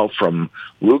 We got help from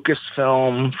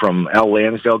Lucasfilm, from Al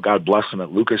Lansdale, God bless him, at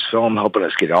Lucasfilm, helping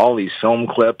us get all these film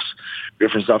clips,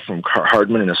 different stuff from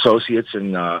Hardman and Associates,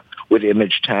 and with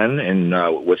Image 10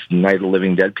 and with Night of the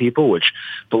Living Dead people. Which,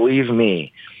 believe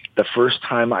me, the first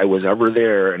time I was ever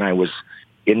there, and I was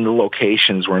in the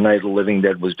locations where Night of the Living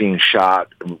Dead was shot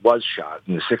in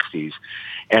the 60s,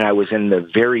 and I was in the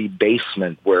very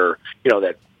basement where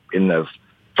that in the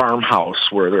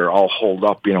farmhouse where they're all holed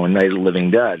up, in Night of the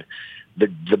Living Dead.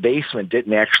 The basement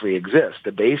didn't actually exist.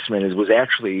 The basement was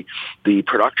actually the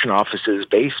production office's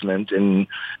basement in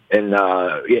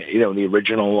the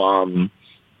original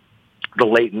The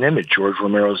Latent Image, George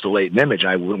Romero's The Latent Image.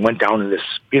 I went down in this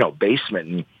basement,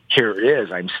 and here it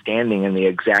is. I'm standing in the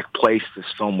exact place this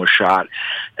film was shot.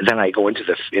 And then I go into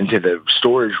the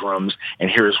storage rooms,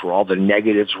 and here's where all the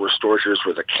negatives were stored. Here's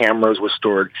where the cameras were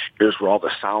stored. Here's where all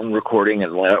the sound recording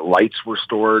and lights were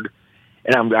stored.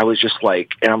 And I was just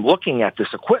like, and I'm looking at this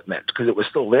equipment because it was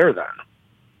still there then.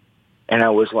 And I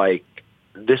was like,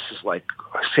 this is like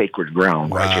sacred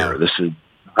ground right here.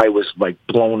 I was like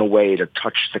blown away to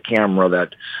touch the camera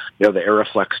that, the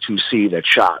Aeroflex 2C that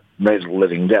shot Night of the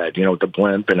Living Dead, the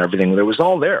blimp and everything. It was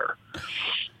all there.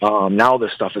 Now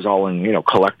this stuff is all in,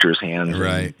 collectors' hands.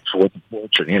 Right. So with the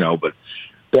fortune, but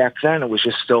back then it was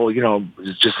just still, it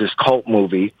was just this cult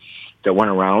movie that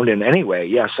went around. And anyway,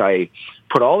 yes, I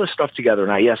put all this stuff together,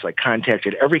 and I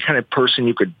contacted every kind of person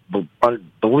you could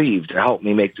believe to help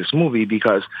me make this movie,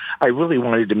 because I really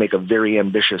wanted to make a very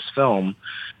ambitious film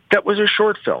that was a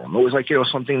short film. It was like,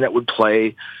 something that would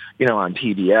play, on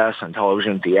PBS, on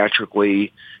television,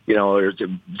 theatrically.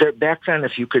 Back then,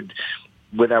 if you could,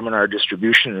 with M&R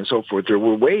distribution and so forth, there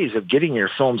were ways of getting your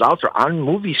films out there on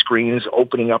movie screens,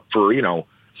 opening up for,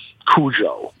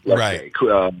 Cujo, let's say.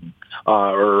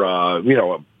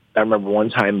 I remember one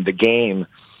time The Game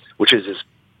which is this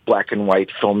black and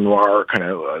white film noir kind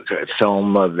of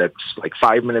film that's like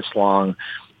 5 minutes long,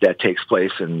 that takes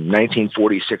place in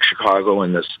 1946 Chicago,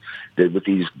 and with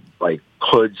these like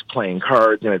hoods playing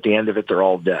cards, and at the end of it, they're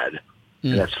all dead.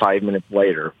 And that's 5 minutes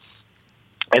later.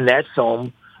 And that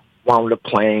film wound up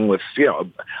playing with, I'll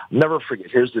never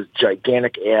forget, here's this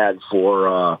gigantic ad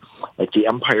for like The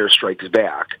Empire Strikes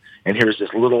Back, and here's this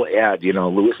little ad,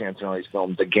 Louis Antonelli's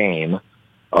film The Game,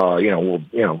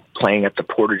 playing at the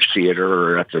Portage Theater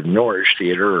or at the Norwich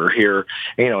Theater or here,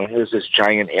 and here's this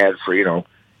giant ad for,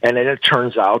 and then it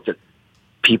turns out that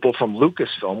people from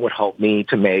Lucasfilm would help me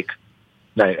to make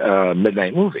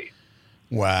Midnight Movie.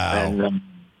 Wow. And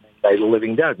Night of the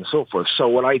Living Dead and so forth. So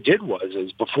what I did was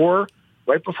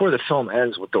right before the film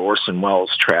ends with the Orson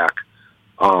Welles track,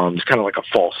 it's kind of like a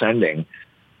false ending,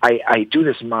 I do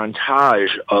this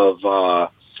montage of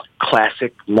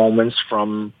classic moments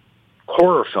from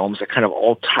horror films that kind of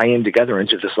all tie in together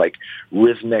into this like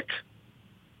rhythmic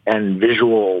and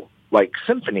visual like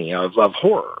symphony of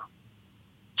horror.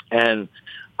 And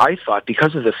I thought,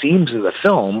 because of the themes of the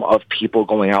film of people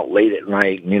going out late at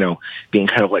night, being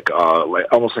kind of like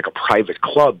almost like a private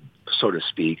club, so to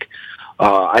speak,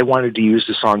 I wanted to use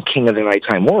the song "King of the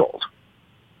Nighttime World,"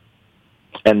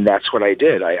 and that's what I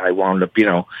did. I wound up,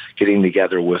 getting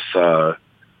together with, Mr.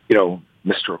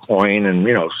 Coyne and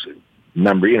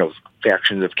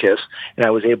factions of Kiss, and I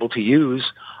was able to use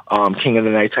 "King of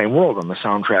the Nighttime World" on the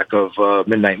soundtrack of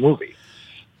Midnight Movie.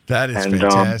 That is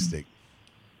fantastic.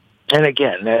 And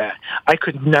again, I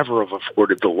could never have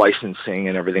afforded the licensing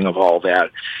and everything of all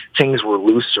that. Things were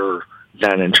looser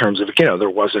then in terms of, there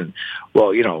wasn't,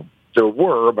 there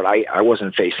were, but I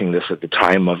wasn't facing this at the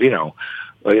time of,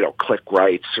 click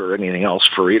rights or anything else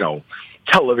for,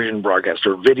 television broadcast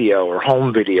or video or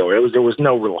home video. There was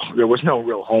no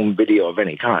real home video of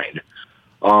any kind.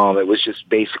 It was just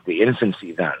basically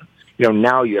infancy then.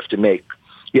 Now you have to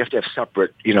have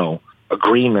separate,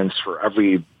 agreements for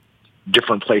every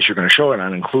different place you're going to show it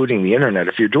on, including the internet.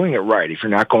 If you're doing it right, if you're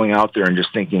not going out there and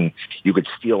just thinking you could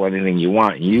steal anything you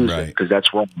want and use it, because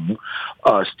that's wrong.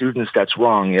 Students, that's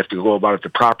wrong. You have to go about it the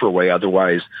proper way.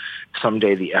 Otherwise,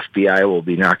 someday the FBI will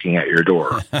be knocking at your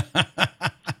door.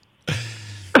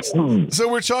 So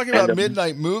we're talking about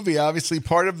Midnight Movie, obviously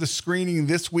part of the screening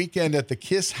this weekend at the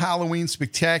Kiss Halloween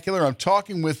Spectacular. I'm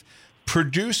talking with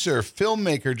producer,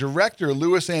 filmmaker, director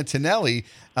Louis Antonelli.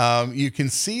 You can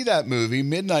see that movie,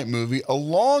 Midnight Movie,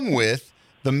 along with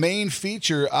the main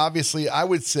feature, obviously, I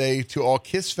would say to all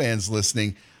Kiss fans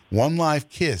listening, One Live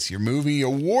Kiss, your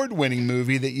award-winning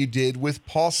movie that you did with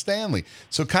Paul Stanley.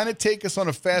 So kind of take us on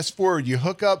a fast forward. You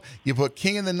hook up, you put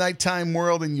King of the Nighttime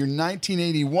World in your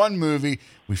 1981 movie.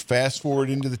 We fast forward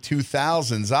into the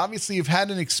 2000s. Obviously, you've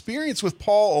had an experience with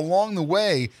Paul along the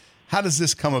way. How does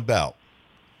this come about?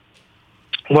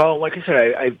 Well, like I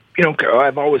said,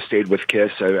 I've always stayed with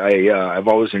Kiss. I've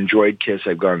always enjoyed Kiss.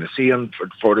 I've gone to see them,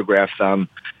 photograph them.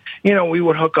 We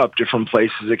would hook up different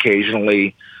places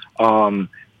occasionally,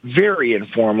 very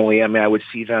informally. I mean, I would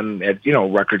see them at,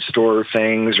 record store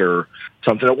things or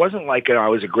something. It wasn't like I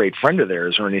was a great friend of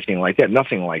theirs or anything like that.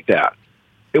 Nothing like that.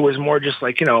 It was more just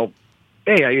like,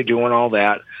 hey, how you doing, all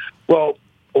that. Well,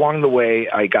 along the way,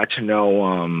 I got to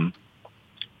know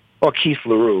Keith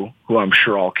LaRue, who I'm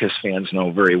sure all Kiss fans know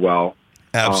very well.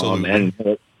 Absolutely.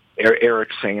 And Eric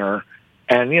Singer,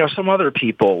 and some other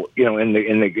people, in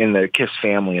the Kiss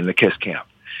family, in the Kiss camp,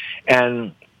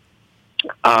 and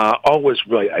always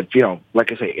really,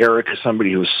 like I say, Eric is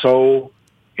somebody who's so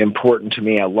important to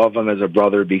me. I love him as a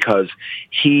brother because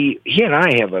he and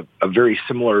I have a very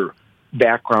similar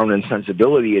background and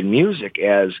sensibility in music.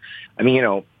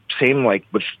 Same like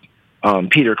with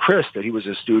Peter Criss, that he was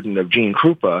a student of Gene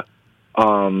Krupa.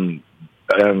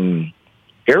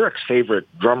 Eric's favorite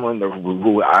drummer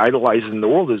who idolizes in the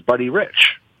world is Buddy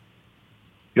Rich.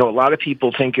 A lot of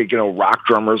people think, rock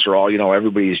drummers are all,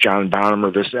 everybody's John Bonham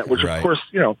or this, that, which right. Of course,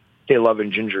 they love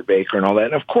in Ginger Baker and all that.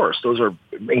 And of course, those are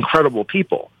incredible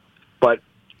people. But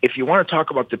if you want to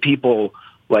talk about the people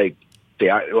like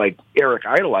Eric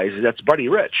idolizes, that's Buddy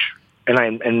Rich.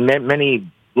 And many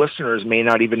listeners may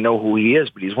not even know who he is,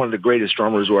 but he's one of the greatest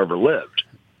drummers who ever lived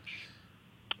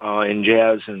in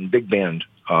jazz and big band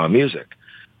music.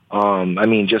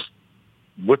 Just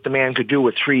what the man could do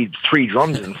with three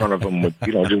drums in front of him would,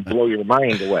 just blow your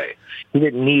mind away. He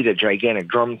didn't need a gigantic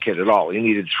drum kit at all. He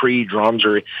needed 3 drums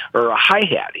or a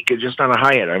hi-hat. He could just on a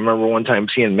hi-hat. I remember one time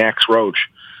seeing Max Roach,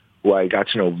 who I got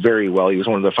to know very well. He was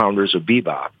one of the founders of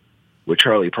bebop with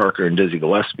Charlie Parker and Dizzy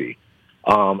Gillespie.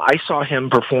 I saw him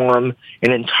perform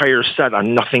an entire set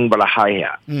on nothing but a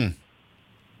hi-hat.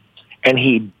 And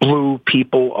he blew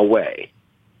people away.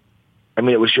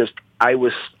 It was just, I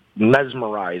was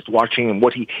mesmerized watching him.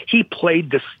 What he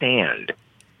played the stand.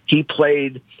 He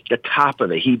played the top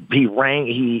of it. He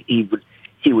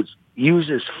would use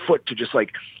his foot to just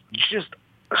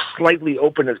slightly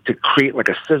open it to create like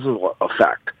a sizzle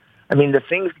effect. I mean, the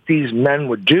things that these men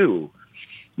would do,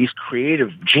 these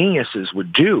creative geniuses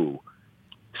would do,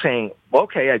 saying,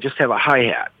 okay, I just have a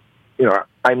hi-hat. You know,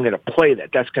 I'm going to play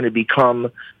that. That's going to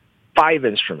become 5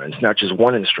 instruments, not just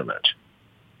one instrument,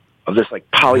 of this like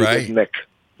polyrhythmic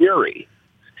theory.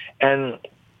 And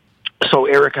so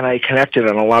Eric and I connected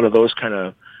on a lot of those kind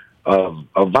of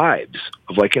vibes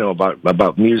of like, you know,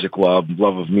 about music love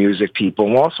of music people.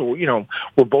 And also, you know,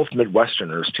 we're both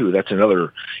Midwesterners too. That's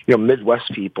another, you know,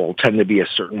 Midwest people tend to be a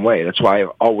certain way. That's why I've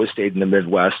always stayed in the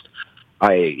Midwest.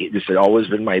 This has always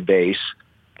been my base,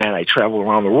 and I travel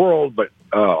around the world, but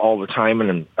all the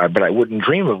time. But I wouldn't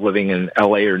dream of living in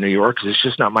L.A. or New York because it's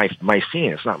just not my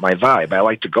scene. It's not my vibe. I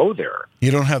like to go there.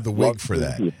 You don't have the wig for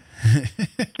that.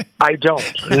 I don't.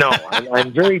 No,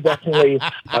 I'm very definitely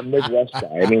a Midwest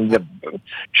guy. I mean,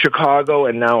 Chicago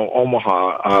and now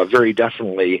Omaha, very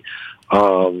definitely.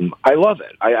 I love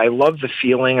it. I love the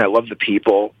feeling. I love the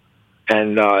people,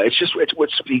 and it's what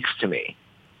speaks to me.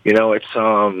 You know, it's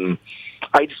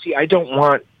I don't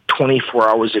want 24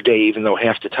 hours a day, even though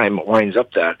half the time it lines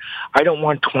up that. I don't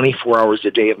want 24 hours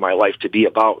a day of my life to be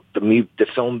about the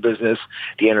film business,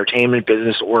 the entertainment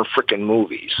business, or frickin'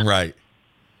 movies. Right.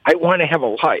 I want to have a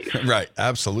life. Right,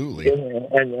 absolutely.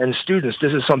 And students,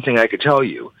 this is something I could tell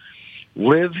you.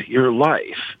 Live your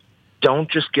life. Don't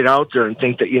just get out there and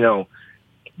think that, you know,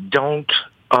 don't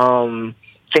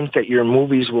think that your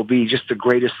movies will be just the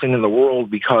greatest thing in the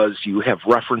world because you have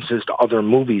references to other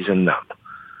movies in them.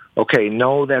 Okay,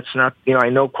 no, that's not, you know, I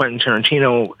know Quentin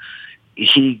Tarantino,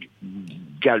 he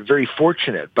got very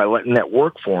fortunate by letting that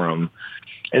work for him.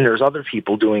 And there's other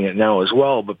people doing it now as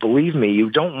well. But believe me, you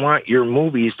don't want your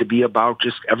movies to be about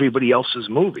just everybody else's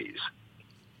movies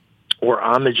or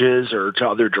homages or to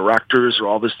other directors or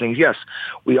all these things. Yes,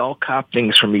 we all cop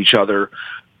things from each other.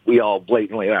 We all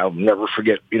blatantly, I'll never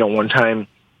forget, you know, one time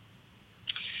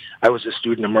I was a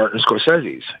student of Martin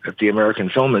Scorsese's at the American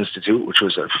Film Institute, which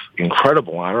was an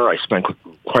incredible honor. I spent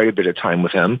quite a bit of time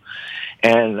with him.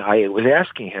 And I was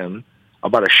asking him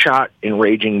about a shot in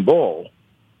Raging Bull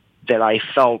that I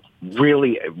felt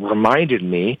really reminded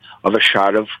me of a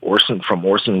shot of Orson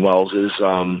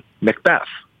Welles' Macbeth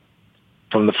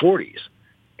from the 40s.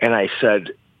 And I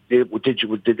said, did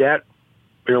that,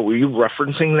 you know, were you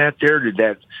referencing that there? Did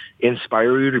that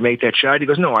inspire you to make that shot? He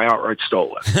goes, no, I outright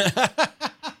stole it.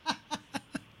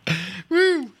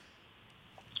 Woo.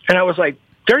 And I was like,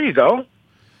 there you go.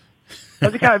 I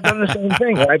think I've done the same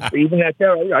thing.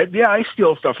 I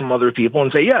steal stuff from other people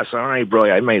and say, yes, all right, bro,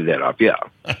 I made that up, yeah.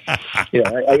 You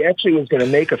know, I actually was going to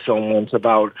make a film once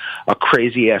about a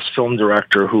crazy-ass film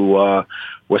director who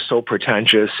was so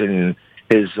pretentious, and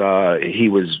his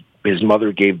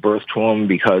mother gave birth to him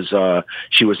because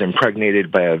she was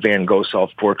impregnated by a Van Gogh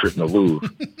self-portrait in the Louvre.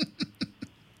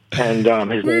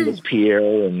 And his name was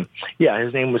Pierre, and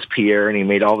his name was Pierre, and he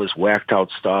made all this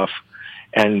whacked-out stuff,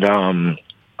 and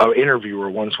an interviewer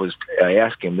once was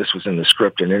asking him, this was in the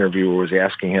script, an interviewer was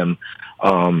asking him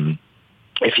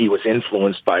if he was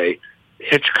influenced by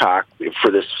Hitchcock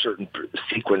for this certain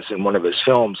sequence in one of his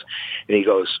films. And he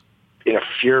goes, in a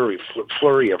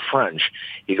flurry of French,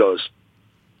 he goes,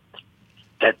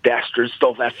 that bastard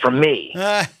stole that from me.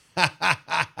 And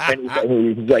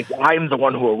he's like, I'm the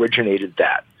one who originated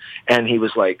that. And he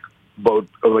was like, but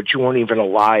you weren't even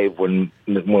alive when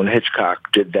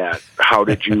Hitchcock did that. How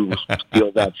did you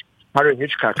steal that? How did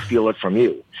Hitchcock steal it from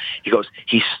you? He goes,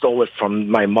 he stole it from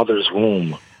my mother's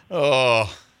womb.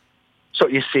 Oh. So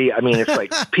you see, I mean, it's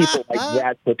like people like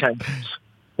that pretentious.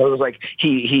 It was like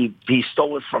he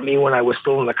stole it from me when I was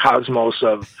still in the cosmos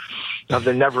of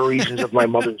the never regions of my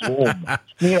mother's womb.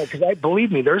 You know, because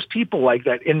believe me, there's people like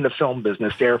that in the film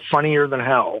business. They're funnier than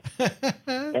hell,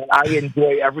 and I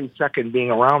enjoy every second being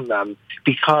around them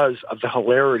because of the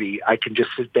hilarity. I can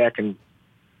just sit back and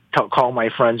call my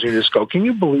friends and just go, "Can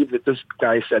you believe that this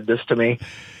guy said this to me?"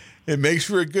 It makes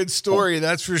for a good story,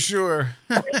 that's for sure.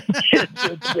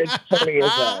 It's funny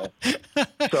as hell.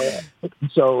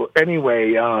 So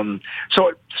anyway,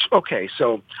 so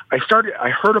I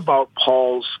heard about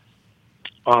Paul's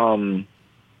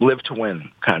Live to Win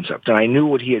concept, and I knew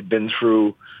what he had been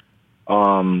through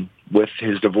with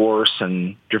his divorce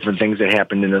and different things that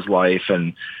happened in his life,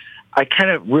 and I kind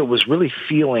of was really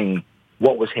feeling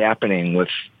what was happening with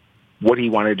what he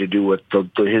wanted to do with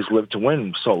his Live to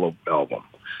Win solo album.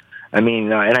 I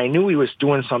mean, and I knew he was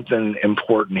doing something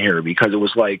important here because it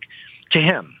was like to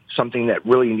him, something that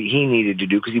really he needed to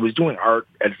do because he was doing art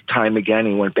at the time again.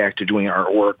 He went back to doing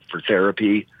artwork for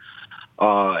therapy,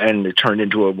 and it turned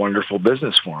into a wonderful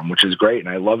business for him, which is great, and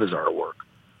I love his artwork.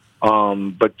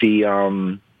 But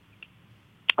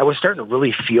I was starting to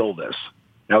really feel this.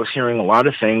 And I was hearing a lot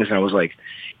of things, and I was like,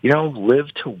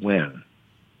 live to win.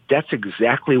 That's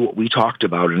exactly what we talked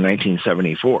about in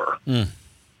 1974.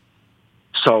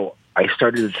 So I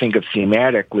started to think of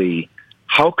thematically,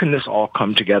 how can this all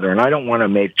come together? And I don't want to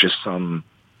make just some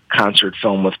concert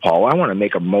film with Paul. I want to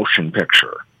make a motion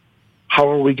picture. How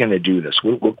are we going to do this?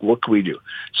 What can we do?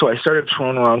 So I started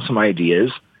throwing around some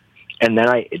ideas, and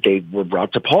then they were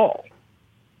brought to Paul.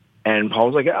 And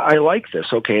Paul was like, I like this.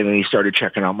 Okay. And then he started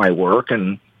checking out my work,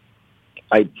 and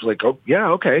I was like, oh, yeah,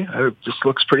 okay. This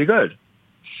looks pretty good.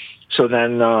 So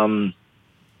then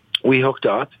we hooked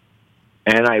up,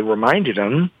 and I reminded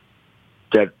him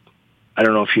that, I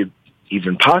don't know if you'd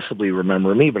even possibly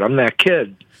remember me, but I'm that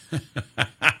kid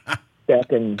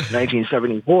back in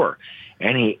 1974.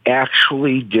 And he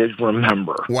actually did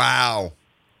remember. Wow.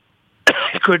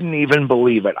 I couldn't even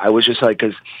believe it. I was just like,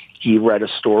 because he read a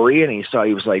story and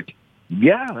he was like,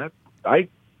 I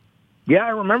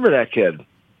remember that kid.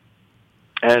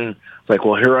 And like,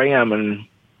 well, here I am, and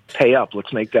pay up.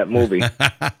 Let's make that movie.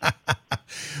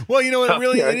 Well,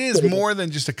 it is more than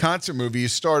just a concert movie. You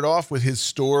start off with his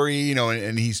story,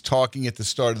 and he's talking at the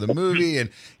start of the movie,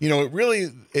 and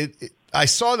I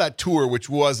saw that tour, which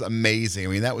was amazing. I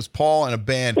mean, that was Paul and a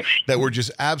band that were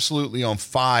just absolutely on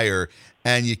fire.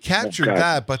 And you captured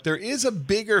that, but there is a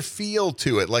bigger feel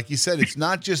to it. Like you said, it's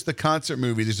not just the concert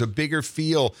movie. There's a bigger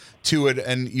feel to it,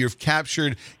 and you've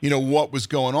captured, what was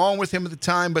going on with him at the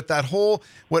time. But that whole,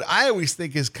 what I always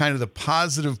think is kind of the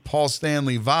positive Paul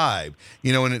Stanley vibe,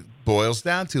 and it boils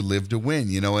down to live to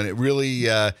win, and it really,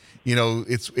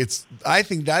 it's. I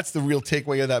think that's the real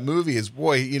takeaway of that movie is,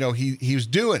 boy, he was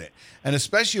doing it. And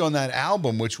especially on that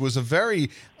album, which was a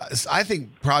very, I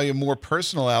think, probably a more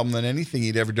personal album than anything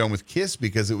he'd ever done with Kiss,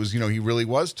 because it was, he really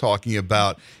was talking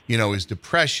about, his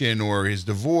depression or his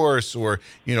divorce or,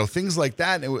 things like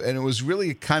that. And it was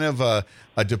really kind of a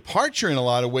departure in a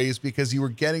lot of ways, because you were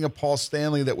getting a Paul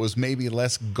Stanley that was maybe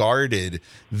less guarded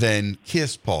than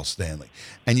Kiss Paul Stanley.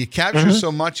 And you capture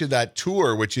so much of that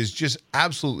tour, which is just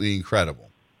absolutely incredible.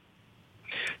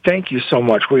 Thank you so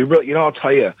much. We really, I'll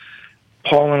tell you,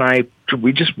 Paul and I,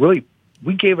 we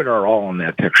gave it our all on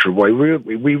that picture. Boy,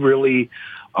 we really,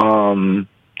 I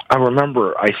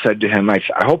remember I said to him, I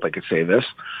hope I could say this.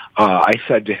 I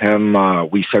said to him,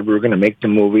 we said we were going to make the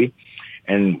movie,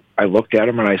 and I looked at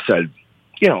him and I said,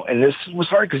 and this was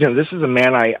hard because, this is a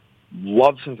man I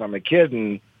loved since I'm a kid,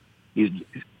 and he's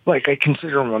like, I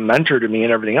consider him a mentor to me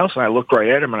and everything else. And I looked right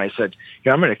at him and I said,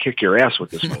 I'm going to kick your ass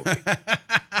with this movie.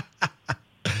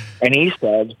 And he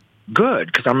said, good,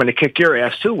 because I'm going to kick your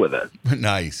ass too with it.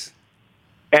 Nice.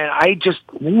 And I just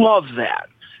love that,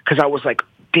 because I was like,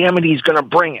 damn it, he's going to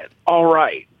bring it. All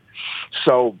right.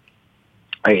 So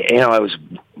I was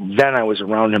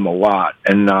around him a lot,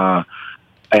 and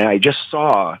I just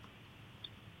saw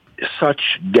such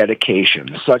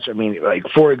dedication,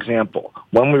 for example,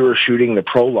 when we were shooting the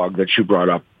prologue that you brought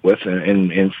up with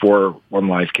in For One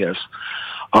Live Kiss,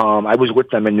 I was with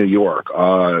them in New York.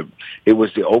 It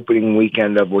was the opening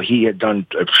weekend of, he had done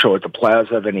a show at the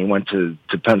Plaza, then he went to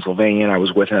Pennsylvania, and I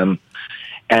was with him.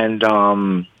 And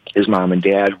his mom and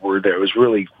dad were there. It was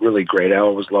really, really great. I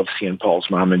always loved seeing Paul's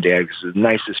mom and dad, because they're the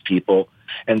nicest people.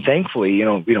 And thankfully,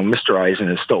 Mr. Eisen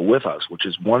is still with us, which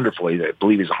is wonderful. I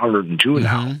believe he's 102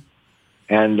 now.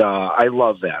 And I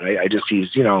love that. I just, he's,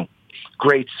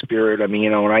 great spirit. I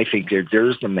mean, and I think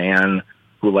there's the man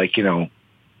who,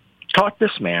 taught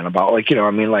this man about,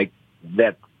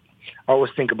 that. I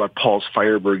always think about Paul's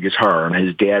Firebird guitar and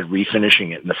his dad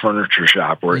refinishing it in the furniture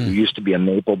shop, where it used to be a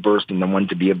maple burst and then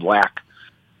went to be a black,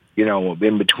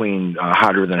 in between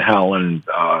Hotter Than Hell and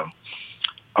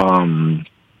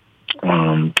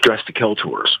Dressed to Kill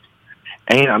tours.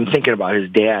 And I'm thinking about his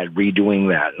dad redoing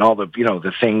that and all the,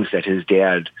 the things that his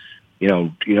dad,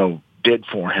 did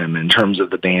for him in terms of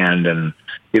the band and,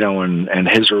 and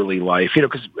his early life,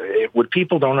 because what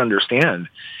people don't understand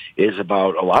is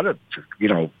about a lot of,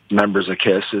 members of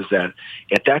Kiss is that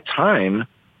at that time,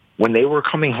 when they were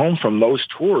coming home from those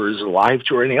tours, live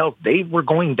tour, anything else, they were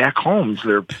going back home to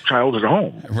their childhood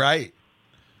home. Right.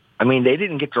 I mean, they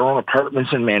didn't get their own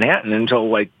apartments in Manhattan until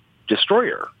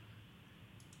Destroyer.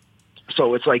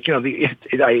 So it's like,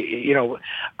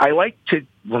 I like to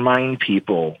remind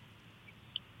people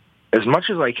as much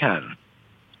as I can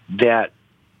that,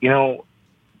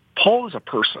 Paul is a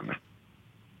person.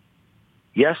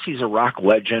 Yes, he's a rock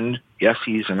legend. Yes,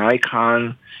 he's an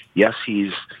icon. Yes,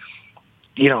 he's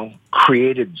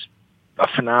created a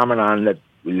phenomenon that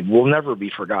will never be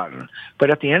forgotten.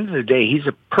 But at the end of the day, he's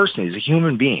a person. He's a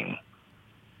human being.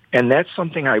 And that's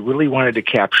something I really wanted to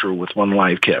capture with One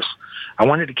Live Kiss. I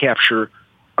wanted to capture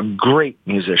a great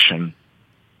musician,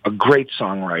 a great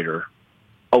songwriter,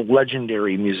 a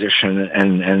legendary musician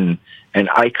and an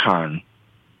icon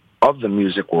of the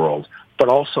music world, but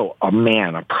also a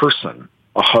man, a person,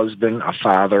 a husband, a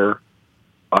father,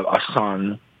 a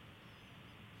son,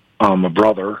 a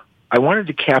brother. I wanted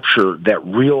to capture that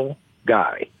real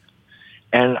guy.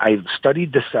 And I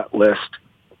studied the set list,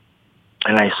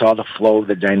 and I saw the flow,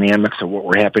 the dynamics of what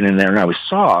were happening there, and I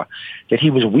saw that he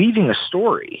was weaving a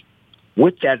story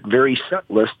with that very set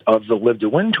list of the Live to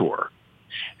Win tour.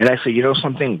 And I said,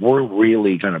 something, we're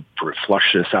really going to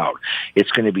flush this out.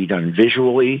 It's going to be done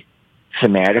visually,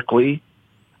 thematically.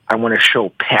 I want to show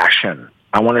passion.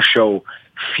 I want to show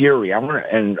fury. I want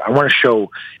to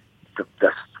show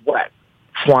the sweat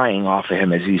flying off of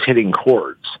him as he's hitting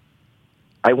chords.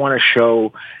 I want to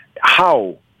show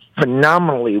how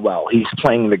phenomenally well he's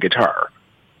playing the guitar.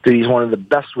 That he's one of the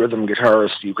best rhythm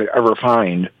guitarists you could ever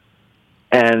find.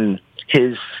 And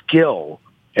his skill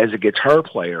as a guitar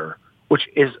player, which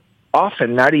is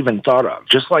often not even thought of.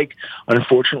 Just like,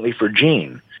 unfortunately for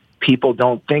Gene, people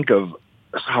don't think of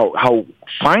how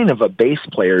fine of a bass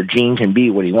player Gene can be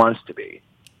when he wants to be.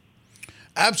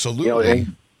 Absolutely.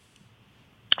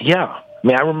 Yeah. I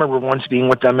mean, I remember once being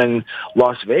with them in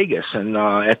Las Vegas and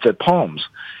at the Palms,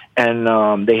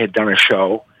 and they had done a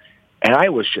show, and I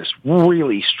was just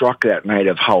really struck that night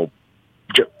of how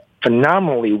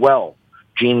phenomenally well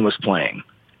Gene was playing.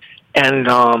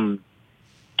 And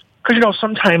because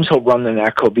sometimes he'll run the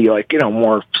neck, he'll be like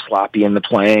more sloppy in the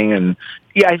playing, and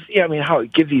I mean,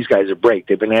 give these guys a break?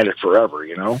 They've been at it forever,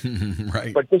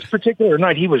 Right. But this particular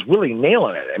night, he was really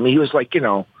nailing it. I mean, he was like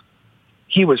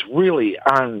he was really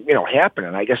on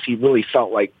happening. I guess he really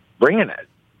felt like bringing it.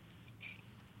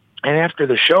 And after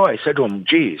the show, I said to him,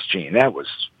 "Geez, Gene, that was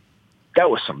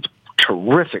some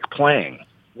terrific playing.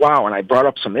 Wow!" And I brought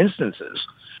up some instances.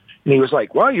 And he was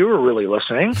like, "Well, you were really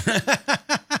listening."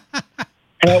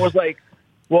 And I was like,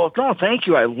 "Well, no, thank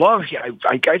you. I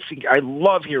think I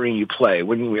love hearing you play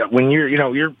when you're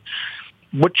you're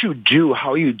what you do,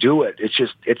 how you do it. It's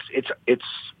just it's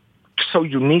so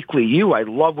uniquely you. I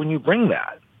love when you bring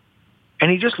that."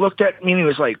 And he just looked at me and he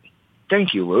was like,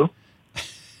 "Thank you, Lou."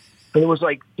 And it was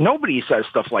like, nobody says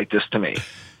stuff like this to me.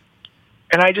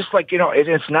 And I just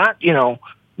it's not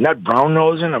not brown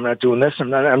nosing. I'm not doing this.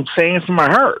 I'm saying it from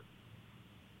my heart.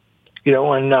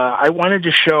 And I wanted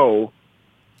to show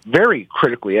very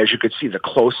critically, as you could see, the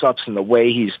close-ups and the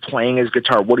way he's playing his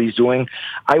guitar, what he's doing.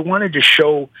 I wanted to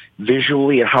show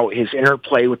visually how his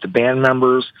interplay with the band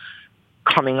members,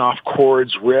 coming off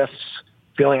chords, riffs,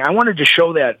 feeling. I wanted to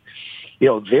show that,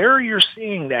 there you're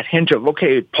seeing that hint of,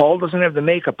 okay, Paul doesn't have the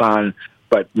makeup on,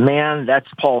 but man, that's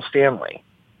Paul Stanley.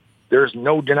 There's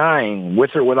no denying,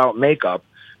 with or without makeup,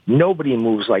 nobody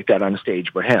moves like that on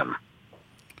stage but him.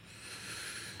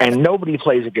 And nobody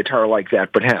plays a guitar like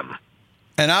that but him.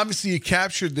 And obviously you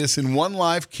captured this in One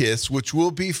Live Kiss, which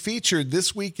will be featured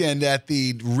this weekend at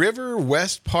the River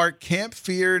West Park Camp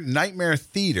Fear Nightmare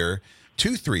Theater,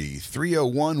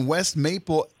 23301 West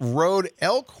Maple Road,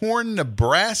 Elkhorn,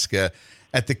 Nebraska,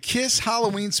 at the Kiss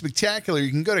Halloween Spectacular.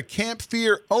 You can go to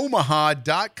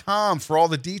campfearomaha.com for all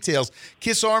the details.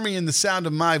 Kiss Army and the sound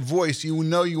of my voice, you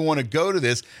want to go to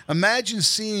this. Imagine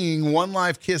seeing One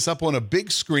Live Kiss up on a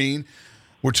big screen.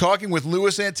 We're talking with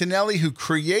Louis Antonelli, who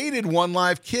created One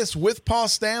Live Kiss with Paul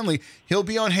Stanley. He'll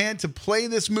be on hand to play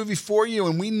this movie for you,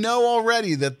 and we know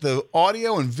already that the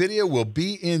audio and video will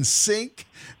be in sync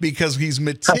because he's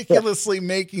meticulously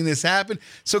making this happen.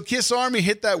 So Kiss Army,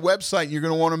 hit that website. You're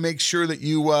going to want to make sure that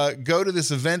you go to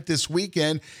this event this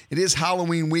weekend. It is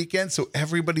Halloween weekend, so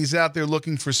everybody's out there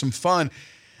looking for some fun.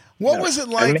 What was it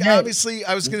like? Obviously,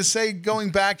 I was going to say, going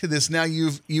back to this, now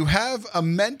you have a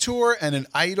mentor and an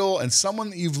idol and someone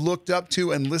that you've looked up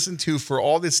to and listened to for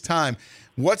all this time.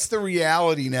 What's the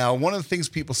reality now? One of the things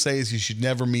people say is you should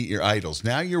never meet your idols.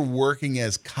 Now you're working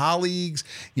as colleagues.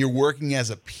 You're working as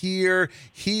a peer.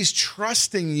 He's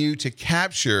trusting you to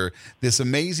capture this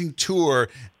amazing tour.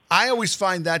 I always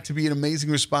find that to be an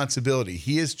amazing responsibility.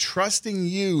 He is trusting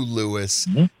you, Louis,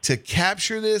 to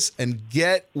capture this and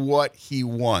get what he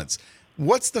wants.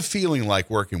 What's the feeling like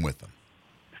working with him?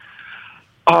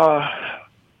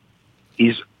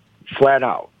 He's flat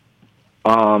out.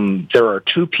 There are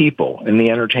two people in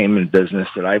the entertainment business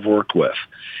that I've worked with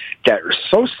that are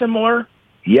so similar,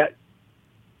 yet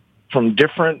from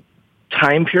different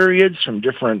time periods, from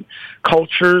different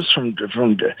cultures, in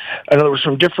other words,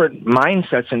 from different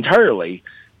mindsets entirely,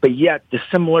 but yet the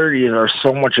similarities are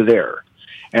so much there.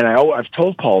 And I've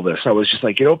told Paul this. I was just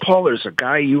like, Paul, there's a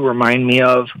guy you remind me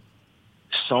of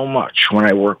so much when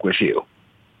I work with you.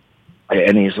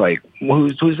 And he's like,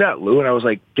 who's that, Lou? And I was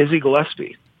like, Dizzy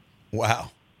Gillespie.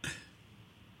 Wow.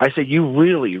 I said, you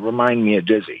really remind me of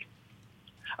Dizzy.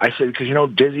 I said, because,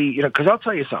 Dizzy, because I'll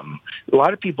tell you something. A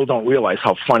lot of people don't realize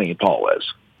how funny Paul is.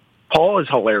 Paul is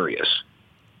hilarious.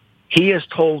 He has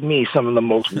told me some of the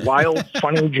most wild,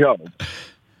 funny jokes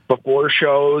before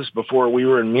shows, before we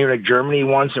were in Munich, Germany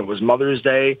once. It was Mother's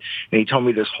Day, and he told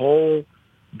me this whole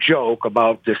joke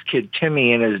about this kid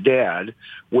Timmy and his dad,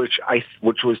 which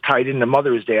was tied into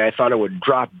Mother's Day. I thought it would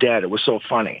drop dead. It was so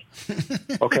funny.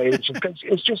 Okay,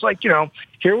 it's just like,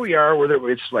 here we are, where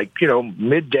it's like,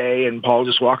 midday, and Paul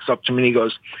just walks up to me and he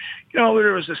goes,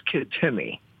 there was this kid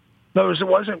Timmy. No, it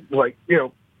wasn't like,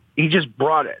 he just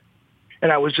brought it.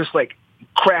 And I was just like,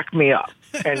 crack me up.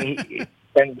 And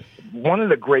and one of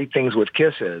the great things with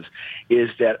Kiss is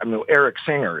that, Eric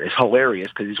Singer is hilarious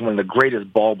because he's one of the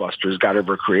greatest ball busters God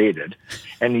ever created.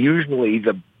 And usually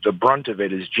the brunt of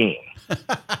it is Gene.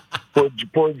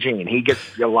 Poor Gene. He gets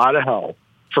a lot of help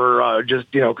for just,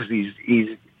 because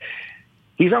he's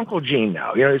Uncle Gene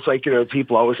now. It's like,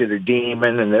 people always say the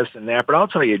demon and this and that. But I'll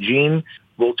tell you, Gene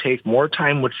will take more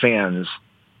time with fans.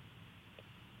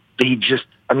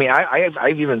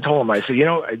 I've even told him, I said,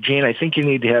 Gene, I think you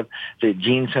need to have the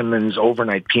Gene Simmons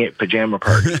overnight pajama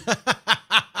party.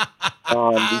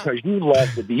 Because you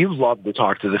love to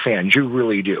talk to the fans. You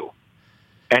really do.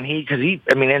 And in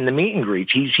the meet and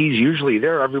greets, he's usually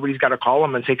there. Everybody's got to call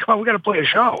him and say, come on, we got to play a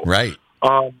show. Right.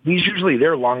 He's usually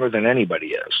there longer than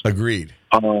anybody is. Agreed.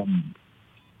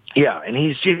 Yeah, and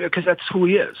he's, because that's who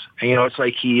he is. And, it's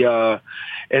like he, like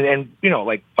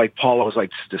Paul always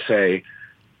likes to say,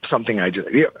 something I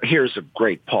do. Here's a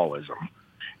great Paulism,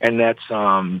 and that's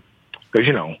because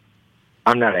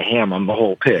I'm not a ham, I'm the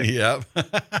whole pig. Yep.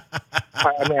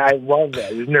 I love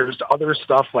that. And there's other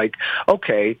stuff like,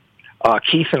 okay,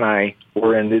 Keith and I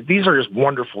were in. These are just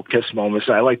wonderful Kiss moments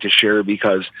that I like to share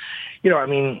because,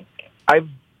 I've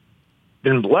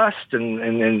been blessed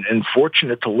and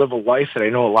fortunate to live a life that I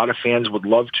know a lot of fans would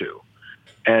love to,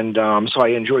 and so I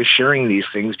enjoy sharing these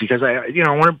things because I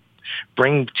want to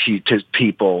bring to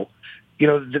people,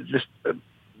 this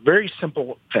very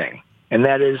simple thing, and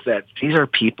that is that these are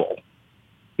people.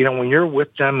 When you're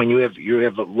with them and you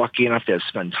have lucky enough to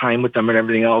spend time with them and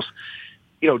everything else,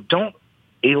 don't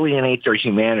alienate their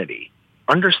humanity.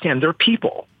 Understand they're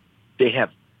people. They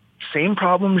have same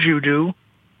problems you do.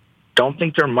 Don't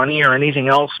think their money or anything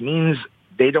else means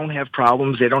they don't have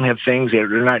problems. They don't have things. They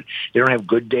don't have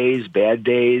good days, bad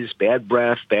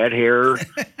breath, bad hair,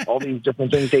 all these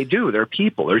different things they do. They're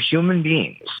people. They're human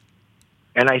beings.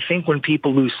 And I think when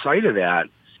people lose sight of that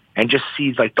and just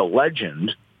see like the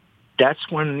legend, that's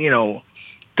when,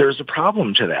 there's a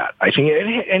problem to that. I think,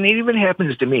 and it even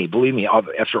happens to me, believe me,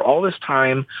 after all this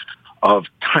time of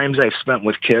times I've spent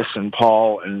with Kiss and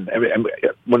Paul, and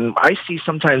when I see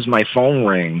sometimes my phone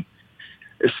ring,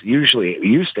 it used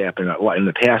to happen in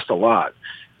the past a lot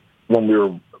when we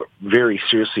were very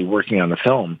seriously working on the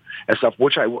film and stuff,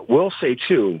 which I will say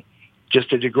too, just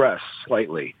to digress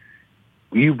slightly,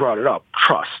 you brought it up,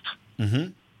 trust.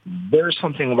 Mm-hmm. There's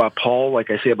something about Paul, like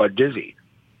I say about Dizzy.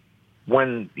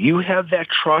 When you have that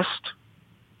trust,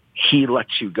 he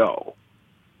lets you go.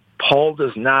 Paul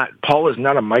is not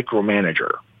a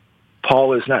micromanager.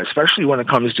 Paul is not, especially when it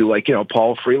comes to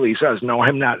Paul freely says, no,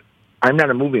 I'm not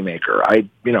a movie maker. I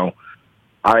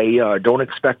don't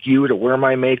expect you to wear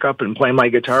my makeup and play my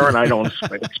guitar, and I don't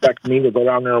expect me to go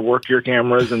down there and work your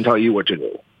cameras and tell you what to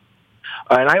do.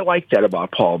 And I like that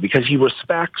about Paul because he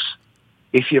respects,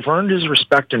 if you've earned his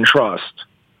respect and trust,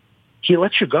 he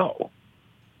lets you go.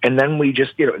 And then we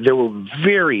just, there were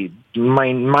very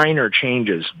minor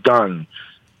changes done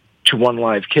to One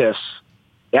Live Kiss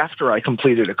after I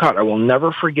completed a cut. I will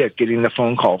never forget getting the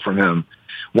phone call from him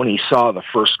when he saw the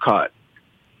first cut.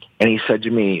 And he said to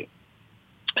me,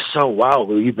 so, wow,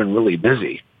 Lou, you've been really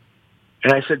busy.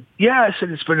 And I said, yeah,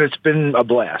 it's been a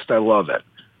blast. I love it.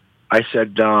 I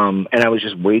said, and I was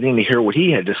just waiting to hear what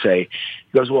he had to say.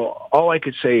 He goes, well, all I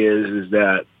could say is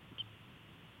that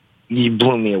you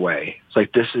blew me away. It's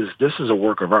like, this is a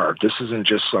work of art. This isn't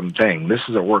just something. This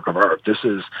is a work of art.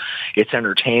 It's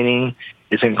entertaining.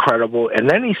 It's incredible. And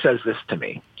then he says this to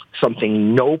me,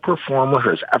 something no performer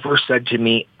has ever said to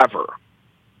me ever.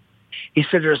 He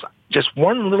said, there's just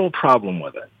one little problem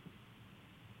with it.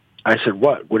 I said,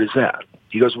 what? What is that?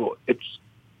 He goes, well, it's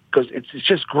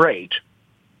just great.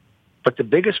 But the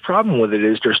biggest problem with it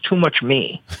is there's too much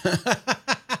me.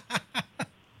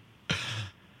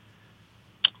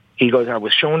 he goes, I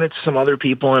was showing it to some other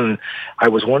people, and I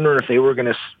was wondering if they were going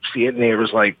to see it, and they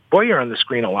was like, boy, you're on the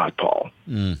screen a lot, Paul.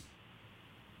 Mm.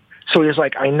 So he's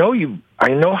like, I know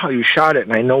how you shot it,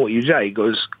 and I know what you did. He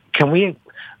goes, can we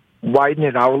widen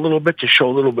it out a little bit to show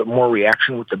a little bit more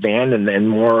reaction with the band and then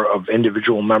more of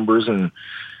individual members and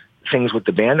things with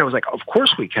the band? I was like, of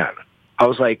course we can. I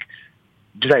was like,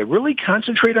 did I really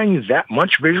concentrate on you that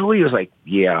much visually? He was like,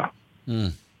 yeah.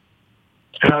 Mm.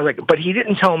 And I was like, but he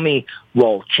didn't tell me,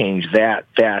 well, change that.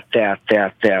 He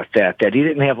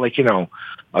didn't have like,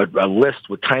 a list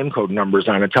with time code numbers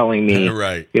on it telling me,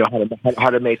 right.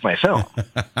 How to make my film.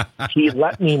 He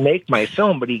let me make my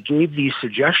film, but he gave these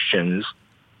suggestions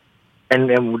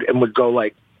and would go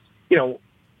like,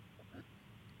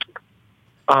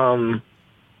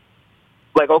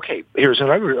 like, okay, here's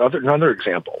another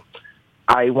example.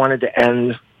 I wanted to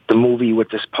end the movie with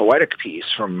this poetic piece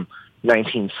from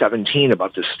 1917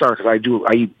 about this star, because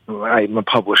I'm a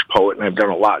published poet and I've done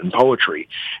a lot in poetry,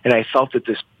 and I felt that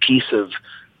this piece of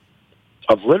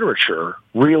literature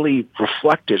really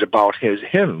reflected about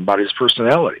about his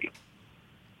personality.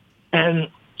 And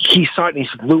he saw it and he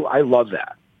said, Lou, I love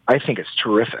that. I think it's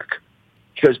terrific.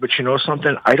 He goes, but you know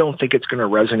something? I don't think it's going to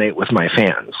resonate with my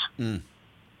fans. Mm.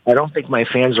 I don't think my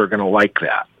fans are going to like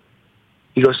that.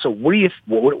 He goes, so what do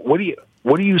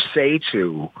you say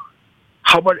to,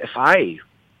 how about if I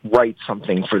write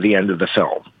something for the end of the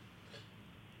film?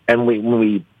 And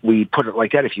we put it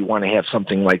like that, if you want to have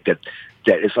something like that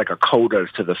is like a coda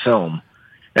to the film.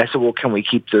 And I said, well, can we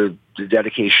keep the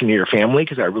dedication to your family?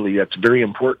 Because that's very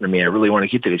important to me. I really want to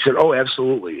keep that. He said, oh,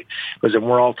 absolutely. Because then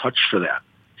we're all touched for that.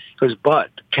 He goes,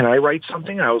 but can I write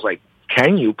something? And I was like,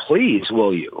 can you please,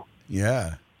 will you?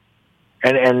 Yeah.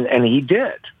 And he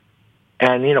did.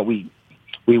 And,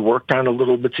 we worked on it a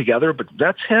little bit together, but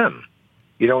that's him.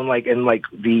 And like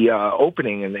the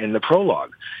opening and the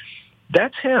prologue,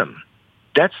 that's him.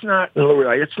 That's not,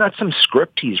 it's not some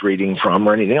script he's reading from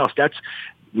or anything else. That's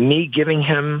me giving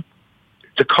him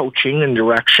the coaching and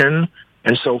direction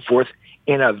and so forth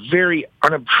in a very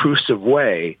unobtrusive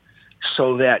way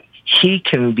so that he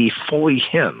can be fully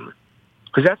him.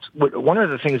 Because that's one of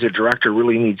the things a director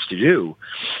really needs to do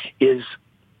is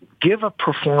give a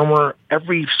performer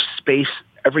every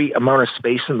amount of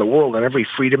space in the world and every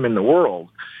freedom in the world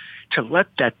to let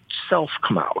that self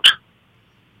come out.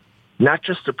 Not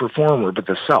just the performer, but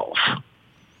the self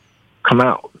come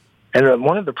out. And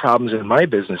one of the problems in my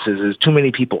business is too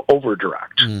many people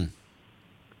over-direct.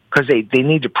 Because they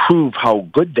need to prove how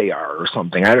good they are or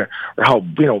something. Or how,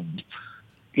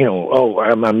 oh,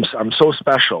 I'm so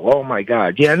special. Oh, my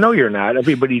God. Yeah, no, you're not.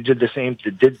 Everybody did the same,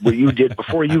 did what you did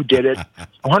before you did it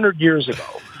 100 years ago.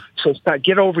 So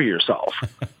get over yourself.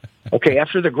 Okay,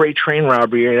 after the Great Train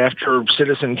Robbery and after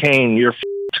Citizen Kane, you're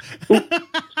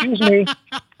excuse me.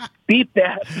 Beep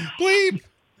that. Bleep.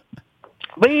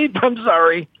 I'm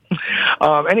sorry.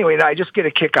 Anyway, I just get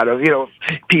a kick out of,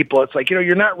 people. It's like,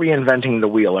 you're not reinventing the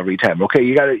wheel every time. Okay,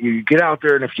 you get out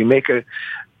there, and if you make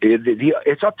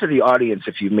it's up to the audience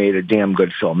if you made a damn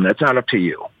good film. That's not up to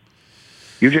you.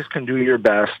 You just can do your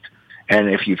best, and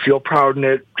if you feel proud in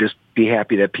it, just be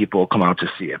happy that people will come out to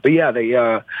see it. But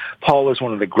yeah, Paul is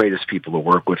one of the greatest people to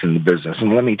work with in the business.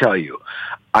 And let me tell you,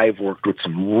 I've worked with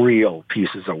some real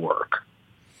pieces of work.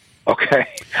 Okay?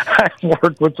 I've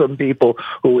worked with some people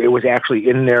who it was actually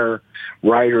in their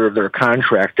rider of their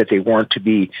contract that you weren't to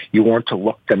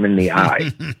look them in the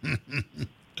eye.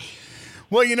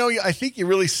 Well, I think you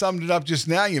really summed it up just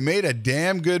now. You made a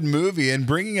damn good movie, and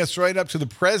bringing us right up to the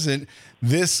present,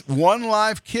 this One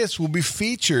Live Kiss will be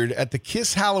featured at the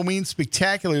Kiss Halloween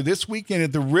Spectacular this weekend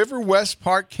at the River West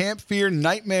Park Camp Fear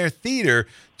Nightmare Theater,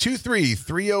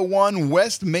 23301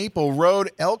 West Maple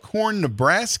Road, Elkhorn,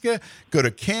 Nebraska. Go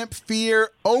to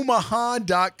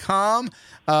campfearomaha.com.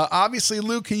 Obviously,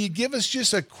 Lou, can you give us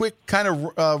just a quick kind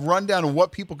of rundown of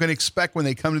what people can expect when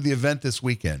they come to the event this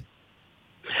weekend?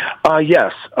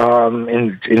 Yes.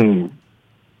 In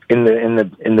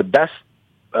the best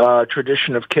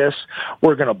tradition of Kiss,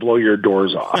 we're going to blow your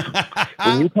doors off.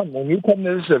 When you come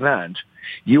to this event,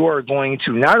 you are going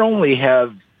to not only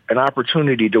have an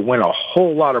opportunity to win a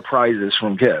whole lot of prizes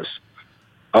from Kiss,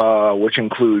 which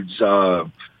includes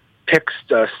picks,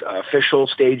 official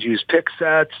stage use pick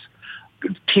sets,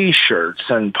 T-shirts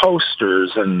and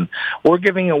posters, and we're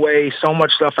giving away so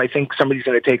much stuff. I think somebody's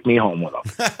going to take me home with them.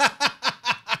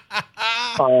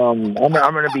 I'm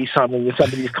going to be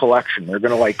somebody's collection. They're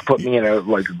going to put me in a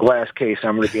glass case.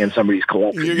 I'm going to be in somebody's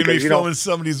collection. You're going to be filming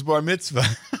somebody's bar mitzvah.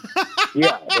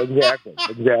 Yeah, exactly.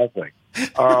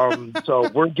 So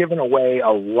we're giving away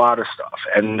a lot of stuff,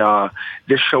 and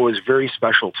this show is very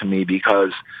special to me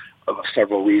because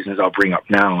several reasons I'll bring up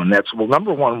now, and that's, well,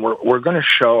 number one, we're going to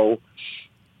show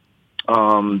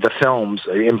the films,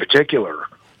 in particular,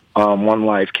 One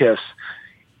Live Kiss,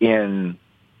 in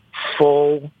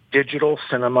full digital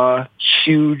cinema,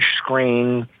 huge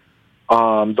screen,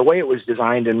 the way it was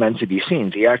designed and meant to be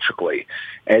seen theatrically.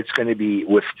 It's going to be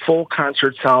with full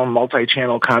concert sound,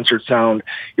 multi-channel concert sound.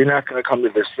 You're not going to come to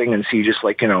this thing and see just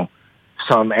like,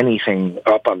 some anything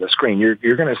up on the screen. You're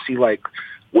going to see like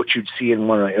what you'd see in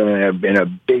a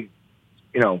big,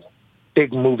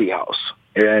 big movie house,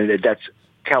 and that's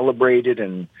calibrated,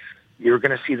 and you're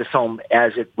going to see the film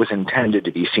as it was intended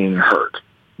to be seen and heard.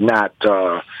 Not,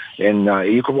 and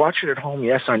you can watch it at home,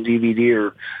 yes, on DVD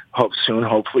or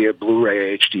hopefully a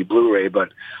Blu-ray, HD Blu-ray, but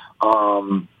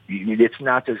it's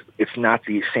not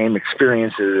the same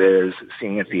experience as it is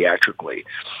seeing it theatrically,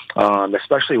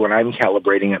 especially when I'm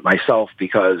calibrating it myself,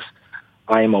 because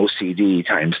I'm OCD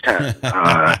times 10.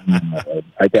 I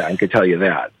can tell you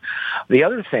that. The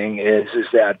other thing is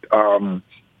that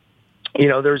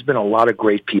there's been a lot of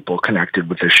great people connected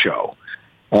with this show.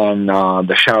 And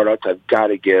the shout-outs I've got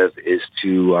to give is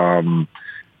to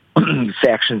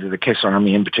factions of the Kiss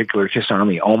Army, in particular Kiss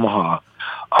Army Omaha,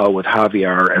 with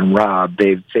Javier and Rob.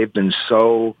 They've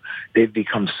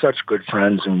become such good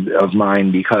friends of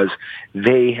mine because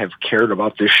they have cared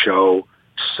about this show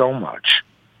so much.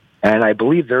 And I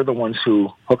believe they're the ones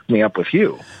who hooked me up with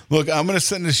you. Look, I'm going to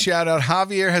send a shout out.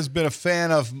 Javier has been a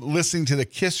fan of listening to the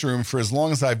Kiss Room for as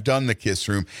long as I've done the Kiss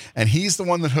Room. And he's the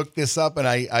one that hooked this up. And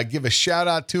I give a shout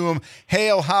out to him.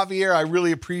 Hail, Javier. I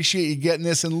really appreciate you getting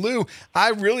this. And Lou, I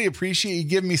really appreciate you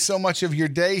giving me so much of your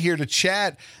day here to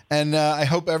chat. And I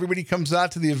hope everybody comes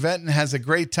out to the event and has a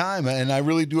great time. And I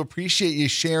really do appreciate you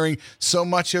sharing so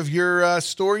much of your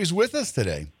stories with us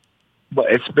today. Well,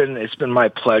 it's been my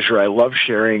pleasure. I love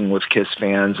sharing with Kiss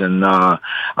fans, and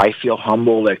I feel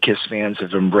humble that Kiss fans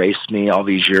have embraced me all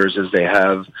these years as they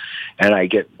have. And I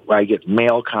get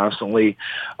mail constantly.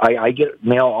 I get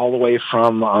mail all the way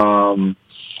from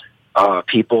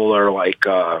people are like,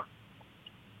 why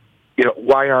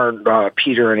aren't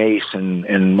Peter and Ace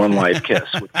in One Live Kiss?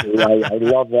 I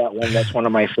love that one. That's one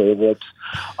of my favorites.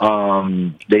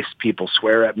 People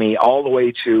swear at me, all the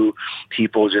way to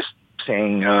people just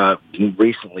saying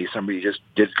recently somebody just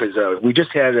did, because we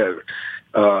just had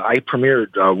I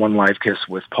premiered One Live Kiss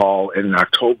with Paul in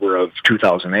October of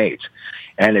 2008,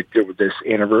 and this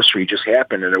anniversary just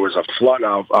happened, and there was a flood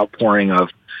outpouring of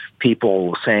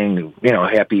people saying,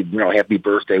 happy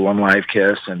birthday, One Live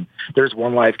Kiss. And there's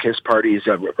One Live Kiss parties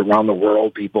around the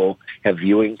world. People have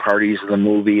viewing parties of the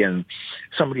movie, and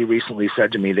somebody recently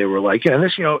said to me, they were like,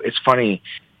 it's funny.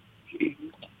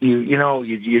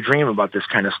 You dream about this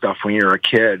kind of stuff when you're a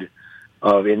kid,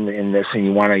 in this, and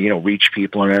you want to reach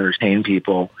people and entertain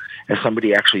people. And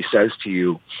somebody actually says to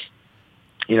you,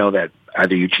 that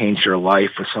either you changed your life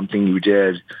with something you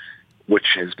did, which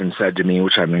has been said to me,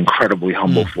 which I'm incredibly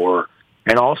humble for.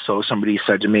 And also, somebody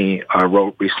said to me,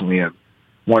 wrote recently, a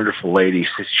wonderful lady.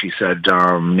 She said,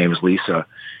 her name is Lisa.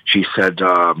 She said,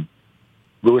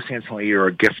 Louis Antonelli, you're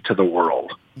a gift to the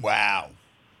world. Wow.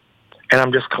 And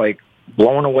I'm just like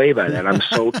blown away by that. I'm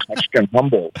so touched and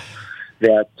humbled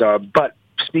that, but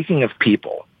speaking of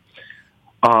people,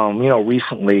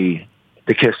 recently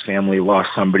the Kiss family lost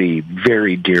somebody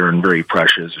very dear and very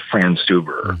precious, Fran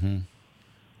Stuber.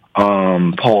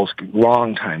 Mm-hmm. Paul's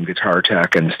longtime guitar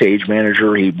tech and stage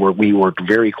manager. We worked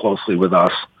very closely with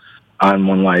us on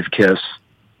One Live Kiss.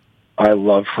 I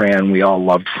love Fran. We all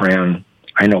loved Fran.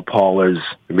 I know Paul is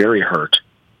very hurt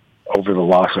over the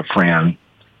loss of Fran.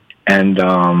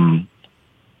 And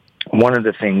one of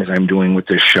the things I'm doing with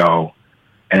this show,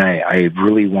 and I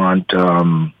really want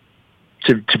to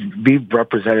be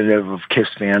representative of Kiss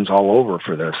fans all over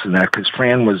for this, and that because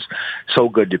Fran was so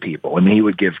good to people. I mean, he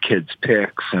would give kids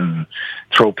picks and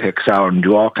throw picks out and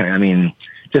do all kind. I mean,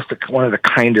 just one of the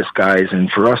kindest guys.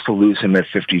 And for us to lose him at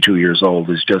 52 years old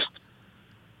is just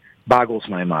boggles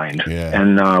my mind. Yeah.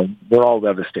 And we're all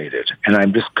devastated. And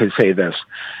I'm just going to say this: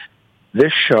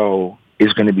 this show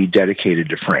is going to be dedicated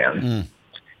to Fran. Mm.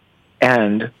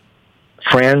 And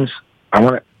Fran's, I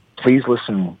want to please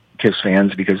listen, Kiss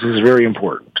fans, because this is very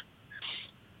important.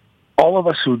 All of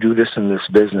us who do this in this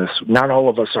business, not all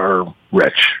of us are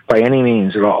rich by any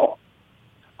means at all.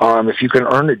 If you can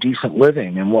earn a decent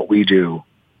living in what we do,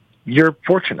 you're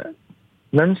fortunate.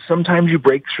 And then sometimes you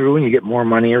break through and you get more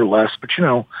money or less, but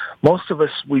most of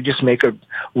us, we just make a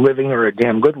living or a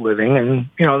damn good living, and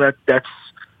that's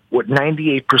what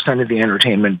 98% of the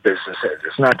entertainment business is.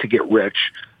 It's not to get rich.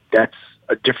 That's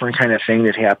a different kind of thing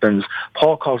that happens.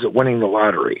 Paul calls it winning the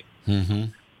lottery. Mm-hmm.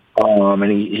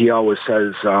 And he always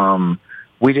says,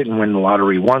 we didn't win the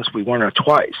lottery once, we won it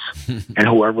twice. And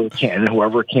whoever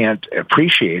can't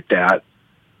appreciate that,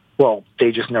 well,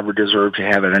 they just never deserve to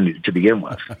have it to begin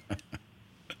with.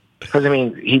 Because, I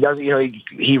mean, he does,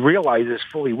 he realizes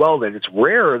fully well that it's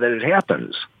rare that it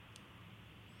happens.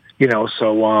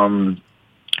 So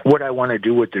what I want to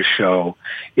do with this show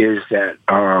is that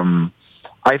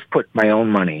I've put my own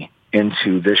money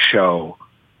into this show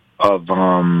of,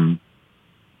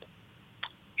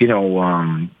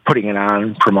 putting it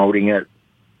on, promoting it,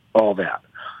 all that.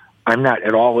 I'm not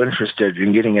at all interested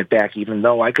in getting it back, even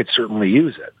though I could certainly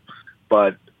use it.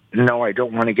 But no, I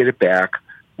don't want to get it back.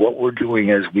 What we're doing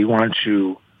is we want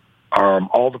to,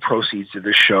 all the proceeds of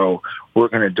this show, we're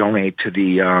going to donate to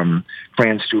the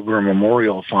Franz Stuber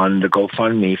Memorial Fund, the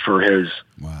GoFundMe for his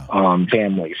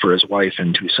family, for his wife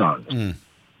and 2 sons. Mm.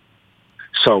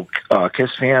 So,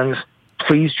 KISS fans,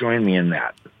 please join me in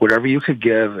that. Whatever you could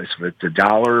give, if it's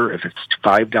 $1, if it's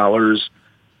 $5,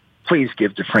 please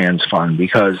give to Franz Fund,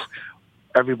 because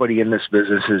everybody in this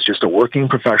business is just a working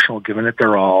professional giving it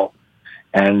their all,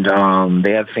 and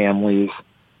they have families.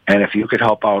 And if you could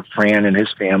help out Fran and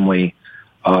his family,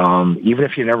 even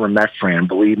if you never met Fran,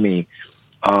 believe me,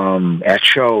 at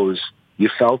shows, you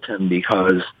felt him,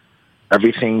 because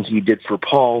everything he did for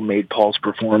Paul made Paul's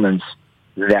performance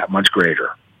that much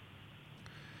greater.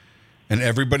 And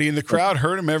everybody in the crowd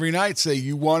heard him every night say,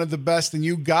 you wanted the best and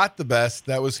you got the best.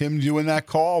 That was him doing that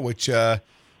call, which,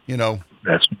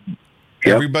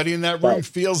 everybody in that room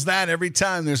feels that every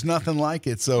time. There's nothing like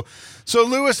it. So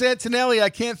Louis Antonelli, I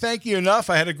can't thank you enough.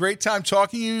 I had a great time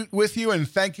talking with you, and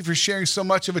thank you for sharing so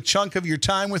much of a chunk of your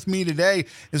time with me today.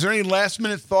 Is there any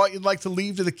last-minute thought you'd like to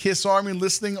leave to the KISS Army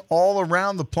listening all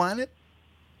around the planet?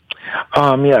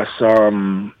 Yes.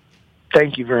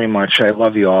 Thank you very much. I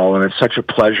love you all, and it's such a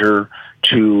pleasure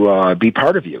to be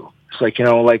part of you. It's like,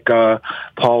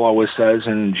 Paul always says,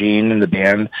 and Gene and the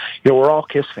band, we're all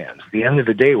KISS fans. At the end of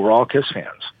the day, we're all KISS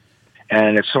fans.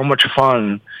 And it's so much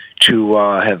fun to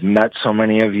have met so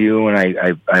many of you,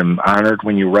 and I'm honored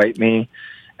when you write me.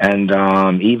 And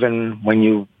even when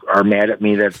you are mad at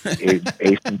me that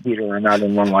Ace and Peter are not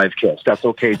in One Live KISS, that's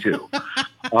okay too.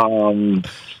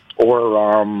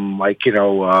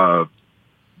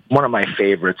 One of my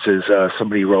favorites is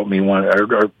somebody wrote me one, or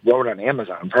wrote on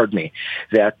Amazon, pardon me,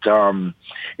 that the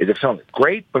film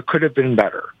great but could have been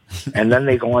better. And then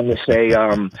they go on to say,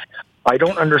 I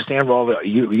don't understand what all the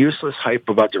useless hype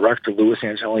about director Louis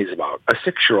Antonelli is about. A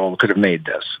 6-year-old could have made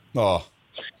this. Oh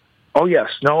yes,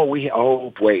 no, we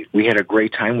had a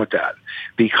great time with that,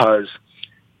 because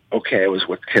I was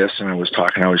with KISS and I was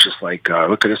talking. I was just like,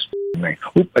 look at this thing.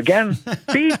 Oop, again,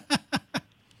 beep.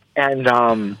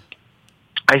 And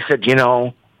I said,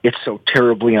 it's so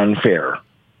terribly unfair.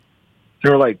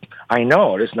 They're like, I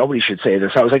know, nobody should say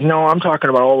this. I was like, no, I'm talking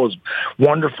about all those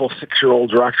wonderful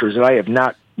 6-year-old directors that I have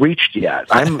not reached yet.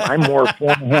 I'm more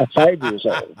 4.5, 5 years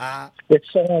old. It's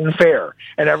so unfair.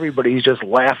 And everybody's just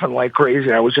laughing like crazy.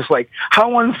 And I was just like,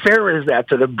 how unfair is that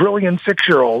to the brilliant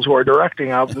 6-year-olds who are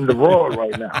directing out in the world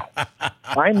right now?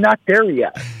 I'm not there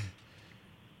yet.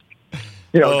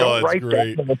 Don't write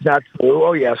that when it's not true.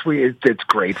 Oh yes, it's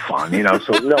great fun.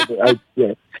 So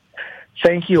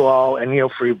thank you all,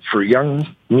 and for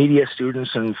young media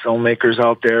students and filmmakers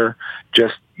out there,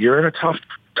 you're in a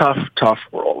tough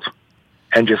world,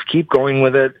 and just keep going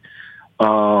with it.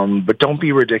 But don't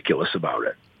be ridiculous about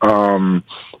it. Don't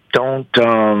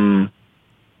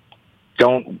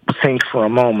think for a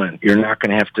moment you're not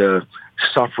going to have to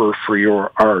suffer for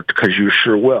your art, because you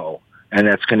sure will. And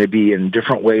that's going to be in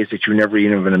different ways that you never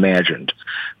even imagined.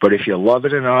 But if you love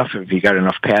it enough, if you got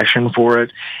enough passion for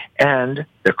it, and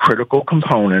the critical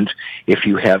component, if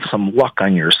you have some luck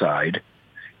on your side,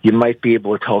 you might be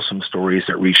able to tell some stories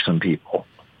that reach some people.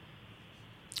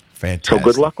 Fantastic. So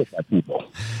good luck with that,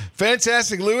 people.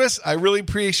 Fantastic, Louis. I really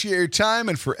appreciate your time.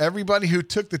 And for everybody who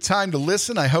took the time to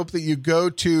listen, I hope that you go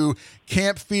to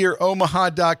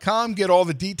campfearomaha.com, get all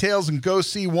the details, and go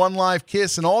see One Live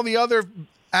KISS and all the other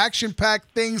action-packed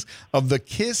things of the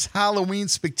KISS Halloween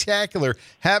Spectacular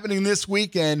happening this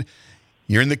weekend.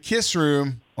 You're in the KISS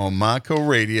Room on Montco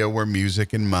Radio, where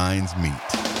music and minds meet.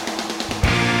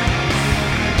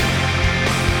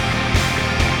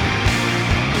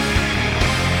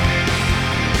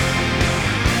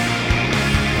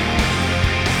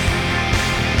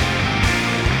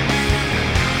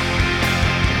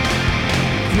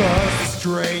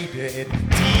 Frustrated,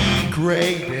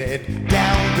 degraded,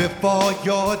 down before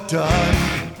you're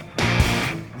done.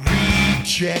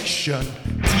 Rejection,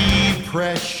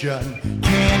 depression,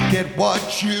 can't get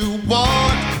what you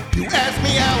want. You ask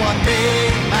me how I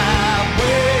made my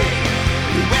way.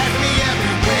 You ask me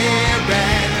everywhere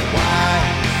and why.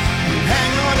 You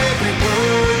hang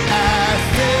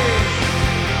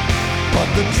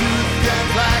the truth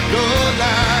stands like a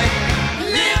lie.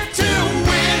 Live to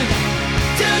win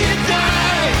till you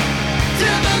die,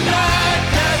 till the light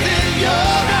that's in your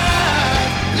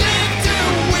eyes. Live to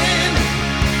win,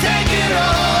 take it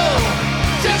all,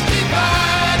 just keep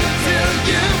fighting till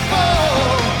you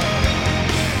fall.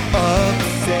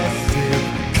 Obsessive,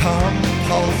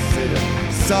 compulsive,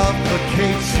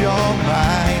 suffocates your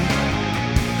mind.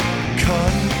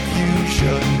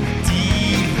 Confusion,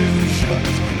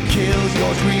 delusions, kills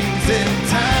your dreams in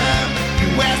time. You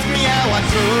ask me how I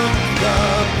took the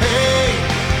pain,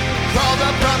 crawled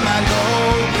up from my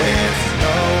lowest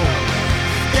low,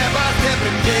 step by step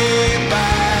and day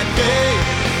by day,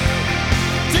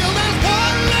 till there's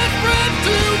one less friend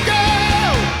to go.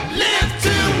 Live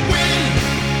to win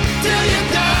till you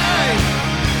die,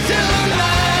 till the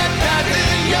light that's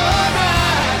in your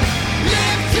eyes.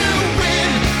 Live to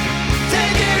win,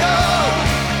 take it all,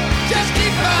 just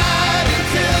keep fighting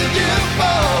till you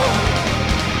fall.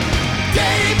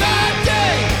 Day by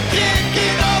day,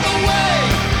 kicking all the way,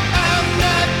 I'm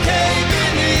not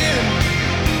caving in.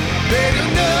 Let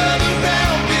another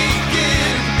round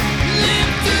begin.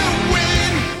 Live to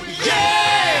win,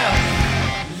 yeah.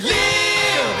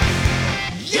 Live,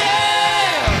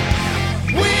 yeah.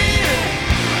 Win.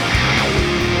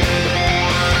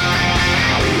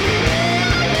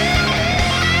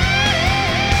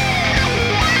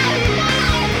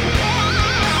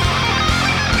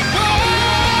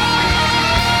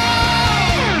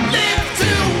 Live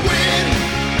to win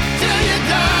till you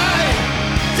die,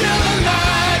 till the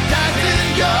light dies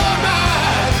in your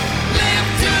eyes. Live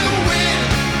to win,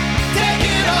 take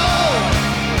it all,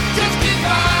 just keep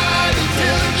fighting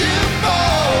till you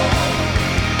fall.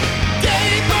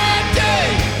 Day by day,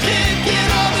 kicking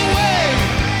all the way,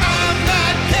 I'm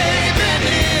not caving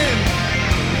in.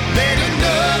 Let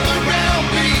another round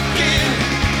begin.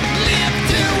 Live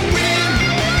to win.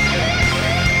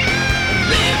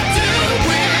 Live to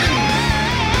win.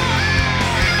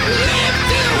 Live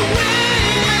to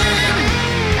win.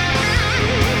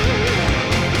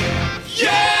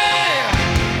 Yeah.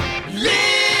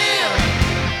 Live.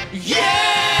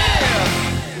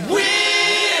 Yeah.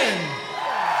 Win.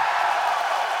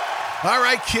 All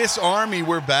right, Kiss Army,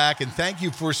 we're back, and thank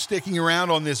you for sticking around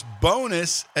on this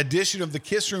bonus edition of the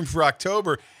Kiss Room for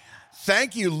October.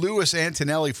 Thank you, Louis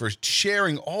Antonelli, for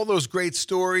sharing all those great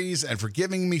stories and for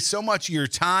giving me so much of your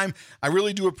time. I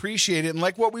really do appreciate it. And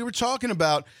like what we were talking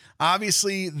about,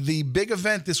 obviously the big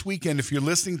event this weekend, if you're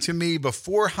listening to me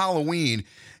before Halloween,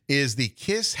 is the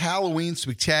Kiss Halloween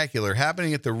Spectacular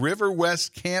happening at the River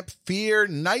West Camp Fear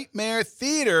Nightmare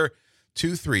Theater,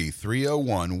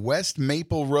 23301 West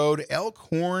Maple Road,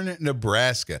 Elkhorn,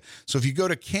 Nebraska. So if you go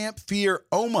to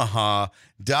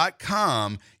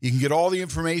campfearomaha.com, you can get all the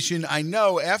information. I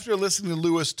know after listening to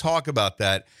Louis talk about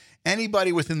that,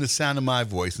 anybody within the sound of my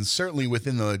voice, and certainly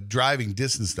within the driving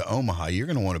distance to Omaha, you're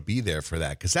going to want to be there for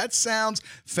that because that sounds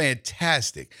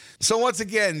fantastic. So once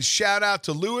again, shout out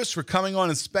to Louis for coming on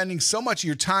and spending so much of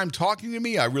your time talking to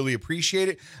me. I really appreciate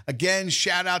it. Again,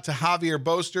 shout out to Javier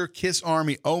Boster, Kiss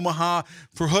Army Omaha,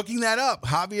 for hooking that up.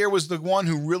 Javier was the one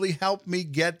who really helped me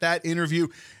get that interview.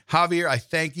 Javier, I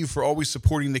thank you for always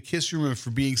supporting the Kiss Room and for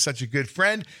being such a good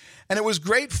friend. And it was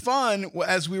great fun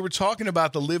as we were talking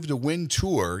about the Live to Win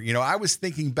tour. You know, I was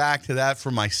thinking back to that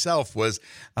for myself was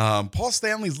Paul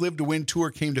Stanley's Live to Win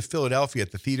tour came to Philadelphia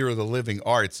at the Theater of the Living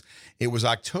Arts. It was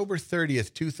October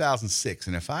 30th, 2006.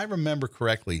 And if I remember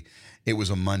correctly, it was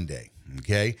a Monday.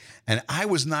 Okay. And I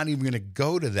was not even going to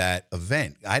go to that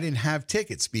event. I didn't have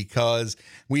tickets because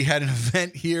we had an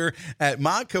event here at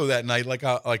Montco that night,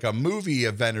 like a movie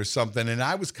event or something. And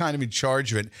I was kind of in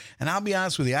charge of it. And I'll be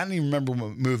honest with you, I don't even remember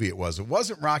what movie it was. It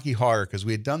wasn't Rocky Horror because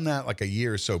we had done that like a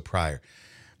year or so prior.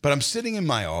 But I'm sitting in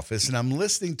my office and I'm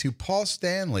listening to Paul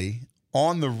Stanley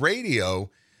on the radio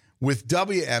with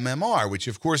WMMR, which,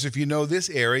 of course, if you know this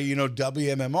area, you know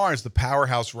WMMR is the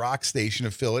powerhouse rock station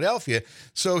of Philadelphia.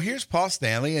 So here's Paul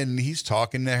Stanley, and he's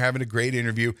talking. They're having a great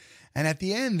interview. And at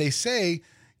the end, they say,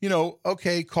 you know,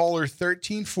 okay, caller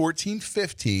 13, 14,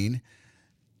 15,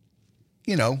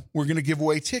 you know, we're going to give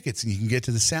away tickets, and you can get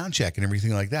to the sound check and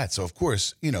everything like that. So, of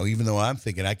course, you know, even though I'm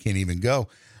thinking I can't even go,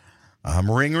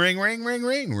 ring, ring, ring, ring,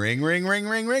 ring, ring, ring, ring,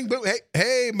 ring, ring. But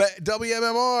hey,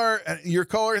 WMMR, your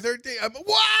caller 13.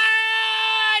 What?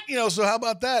 You know, so how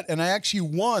about that? And I actually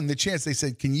won the chance. They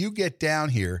said, can you get down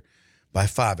here by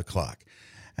 5 o'clock?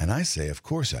 And I say, of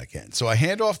course I can. So I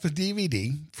hand off the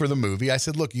DVD for the movie. I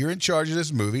said, look, you're in charge of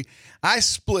this movie. I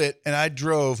split and I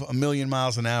drove 1,000,000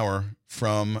 miles an hour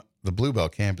from the Bluebell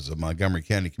campus of Montgomery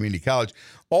County Community College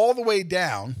all the way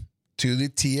down to the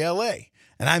TLA.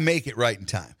 And I make it right in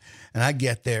time. And I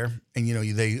get there,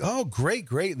 and, oh, great.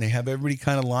 And they have everybody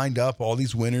kind of lined up, all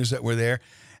these winners that were there.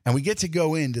 And we get to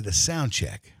go into the sound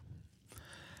check.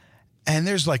 And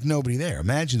there's like nobody there.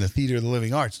 Imagine the Theater of the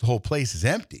Living Arts. The whole place is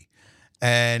empty.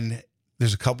 And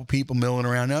there's a couple people milling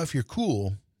around. Now, if you're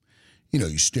cool,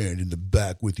 you stand in the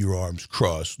back with your arms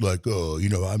crossed like, oh,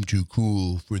 I'm too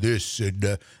cool for this.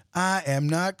 And I am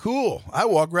not cool. I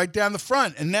walk right down the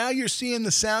front. And now you're seeing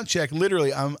the sound check.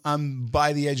 Literally, I'm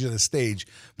by the edge of the stage.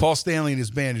 Paul Stanley and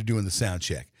his band are doing the sound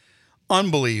check.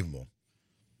 Unbelievable.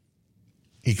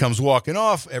 He comes walking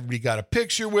off. Everybody got a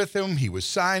picture with him. He was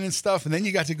signing stuff. And then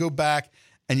you got to go back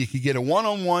and you could get a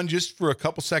one-on-one just for a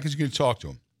couple seconds. You can talk to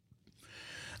him.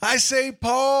 I say,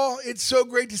 Paul, it's so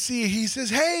great to see you. He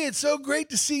says, hey, it's so great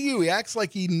to see you. He acts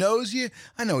like he knows you.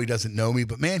 I know he doesn't know me,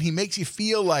 but, man, he makes you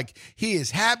feel like he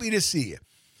is happy to see you.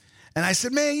 And I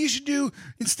said, man, you should do,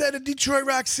 instead of Detroit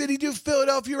Rock City, do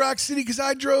Philadelphia Rock City, because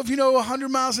I drove, 100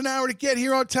 miles an hour to get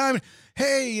here on time.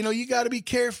 Hey, you got to be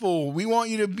careful. We want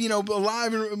you to, be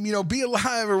alive, or, be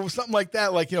alive, or something like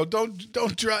that. Like, don't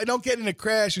drive, don't get in a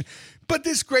crash. But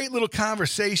this great little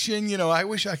conversation, I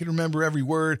wish I could remember every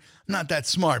word. I'm not that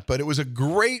smart, but it was a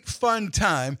great, fun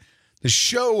time. The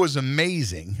show was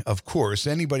amazing, of course.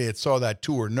 Anybody that saw that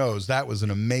tour knows that was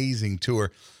an amazing tour.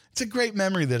 It's a great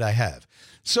memory that I have.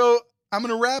 So I'm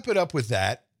going to wrap it up with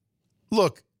that.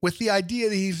 Look, with the idea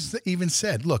that he's even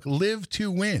said, look, live to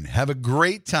win. Have a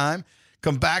great time.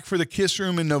 Come back for the Kiss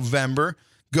Room in November.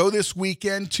 Go this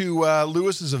weekend to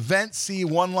Lewis's event. See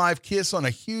One Live Kiss on a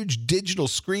huge digital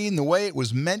screen the way it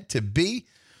was meant to be.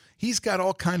 He's got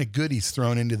all kind of goodies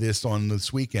thrown into this on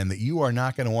this weekend that you are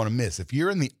not going to want to miss. If you're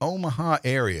in the Omaha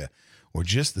area or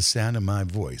just the sound of my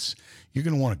voice, you're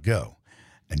going to want to go.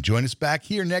 And join us back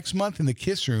here next month in the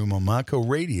Kiss Room on Montco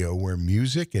Radio, where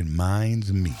music and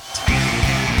minds meet.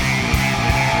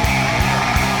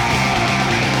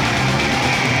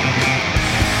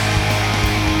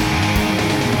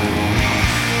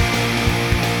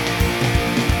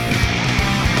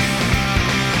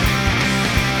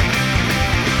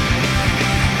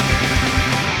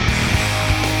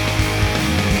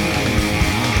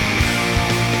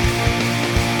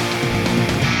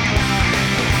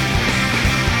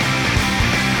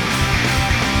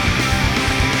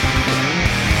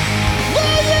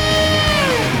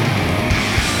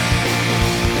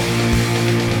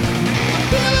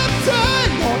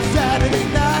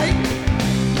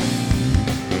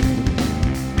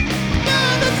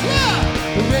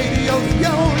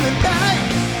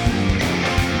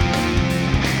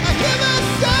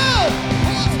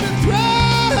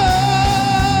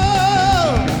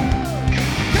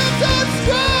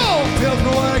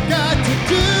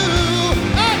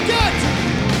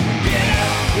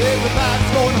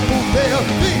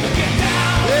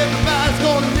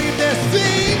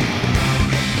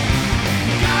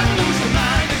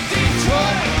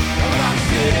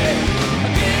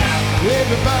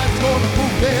 Everybody's gonna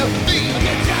move their feet.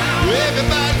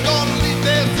 Everybody's gonna leave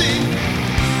their seat.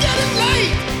 Getting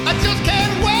late, I just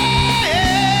can't wait.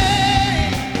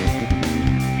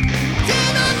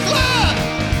 10 o'clock,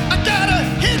 I gotta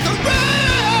hit the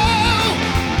road.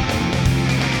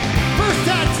 First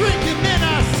I drink and then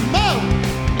I smoke.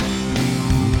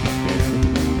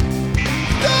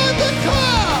 Start the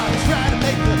car, try to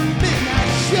make the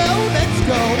midnight show. Let's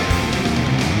go.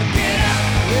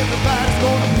 Everybody's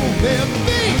gonna move their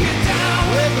feet. Get down.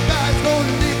 Everybody's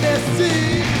gonna leave their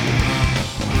seat.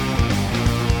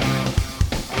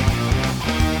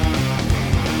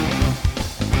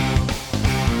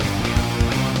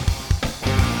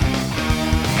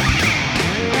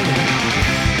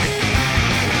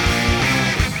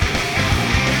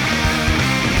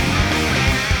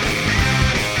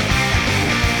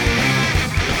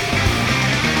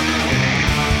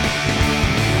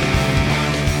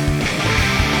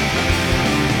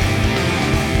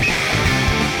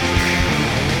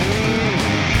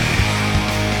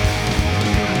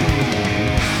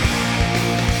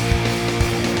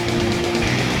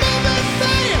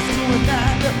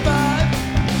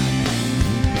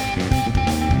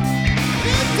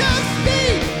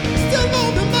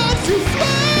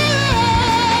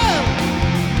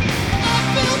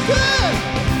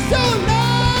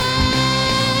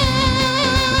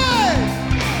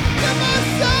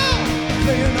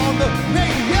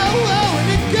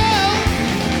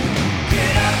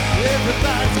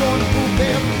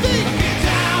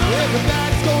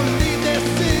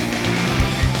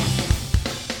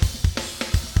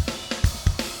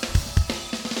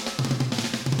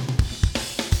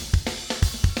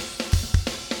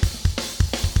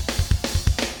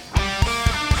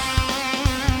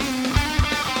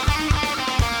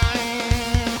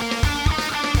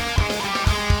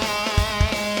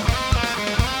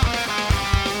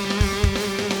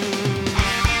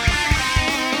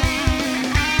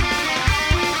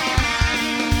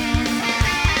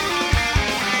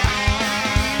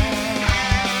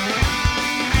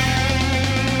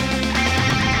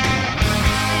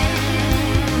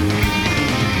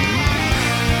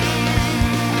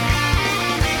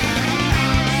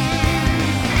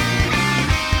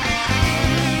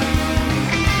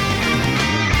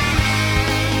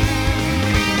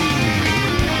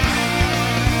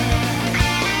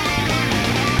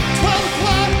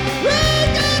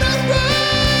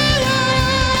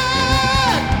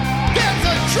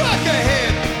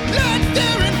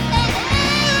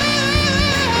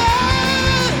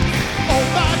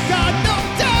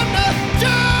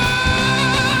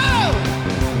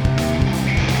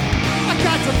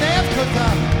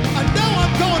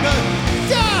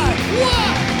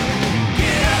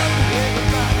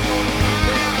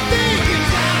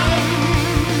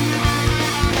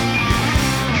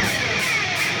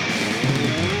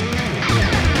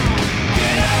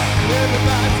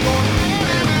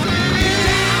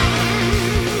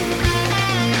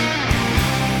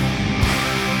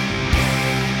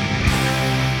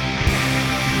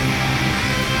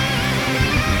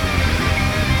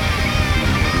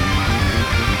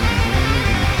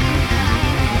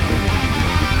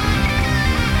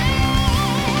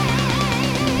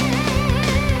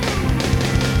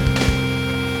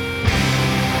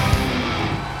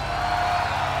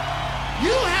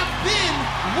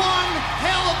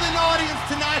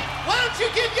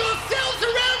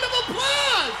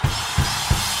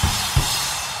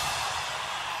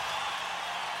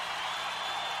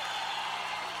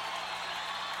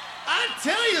 I'll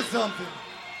tell you something.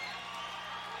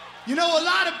 You know, a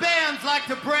lot of bands like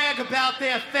to brag about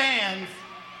their fans.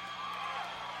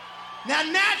 Now,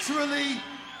 naturally,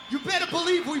 you better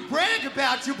believe we brag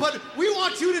about you, but we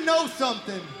want you to know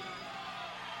something.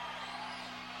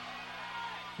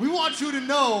 We want you to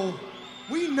know,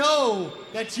 we know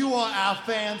that you are our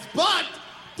fans, but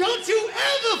don't you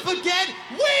ever forget,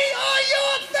 we are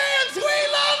your fans. We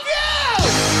love you.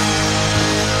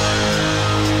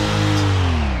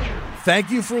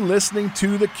 Thank you for listening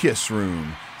to The Kiss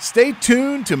Room. Stay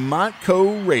tuned to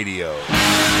Montco Radio.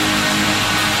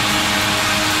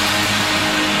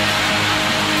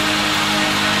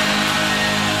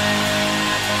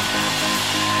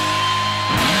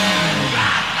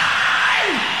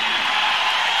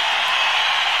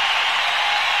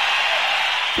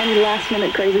 Any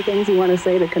last-minute crazy things you want to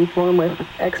say to conform with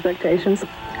expectations?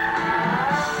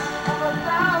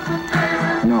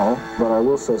 No, but I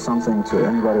will say something to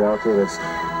anybody out there that's,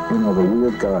 you know, the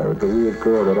weird guy or the weird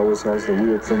girl that always has the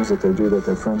weird things that they do that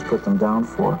their friends put them down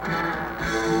for.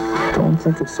 Don't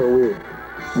think it's so weird.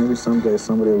 Maybe someday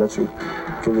somebody will let you,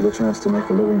 give you the chance to make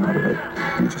a living out of it.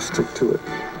 You just stick to it.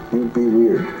 You be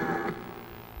weird.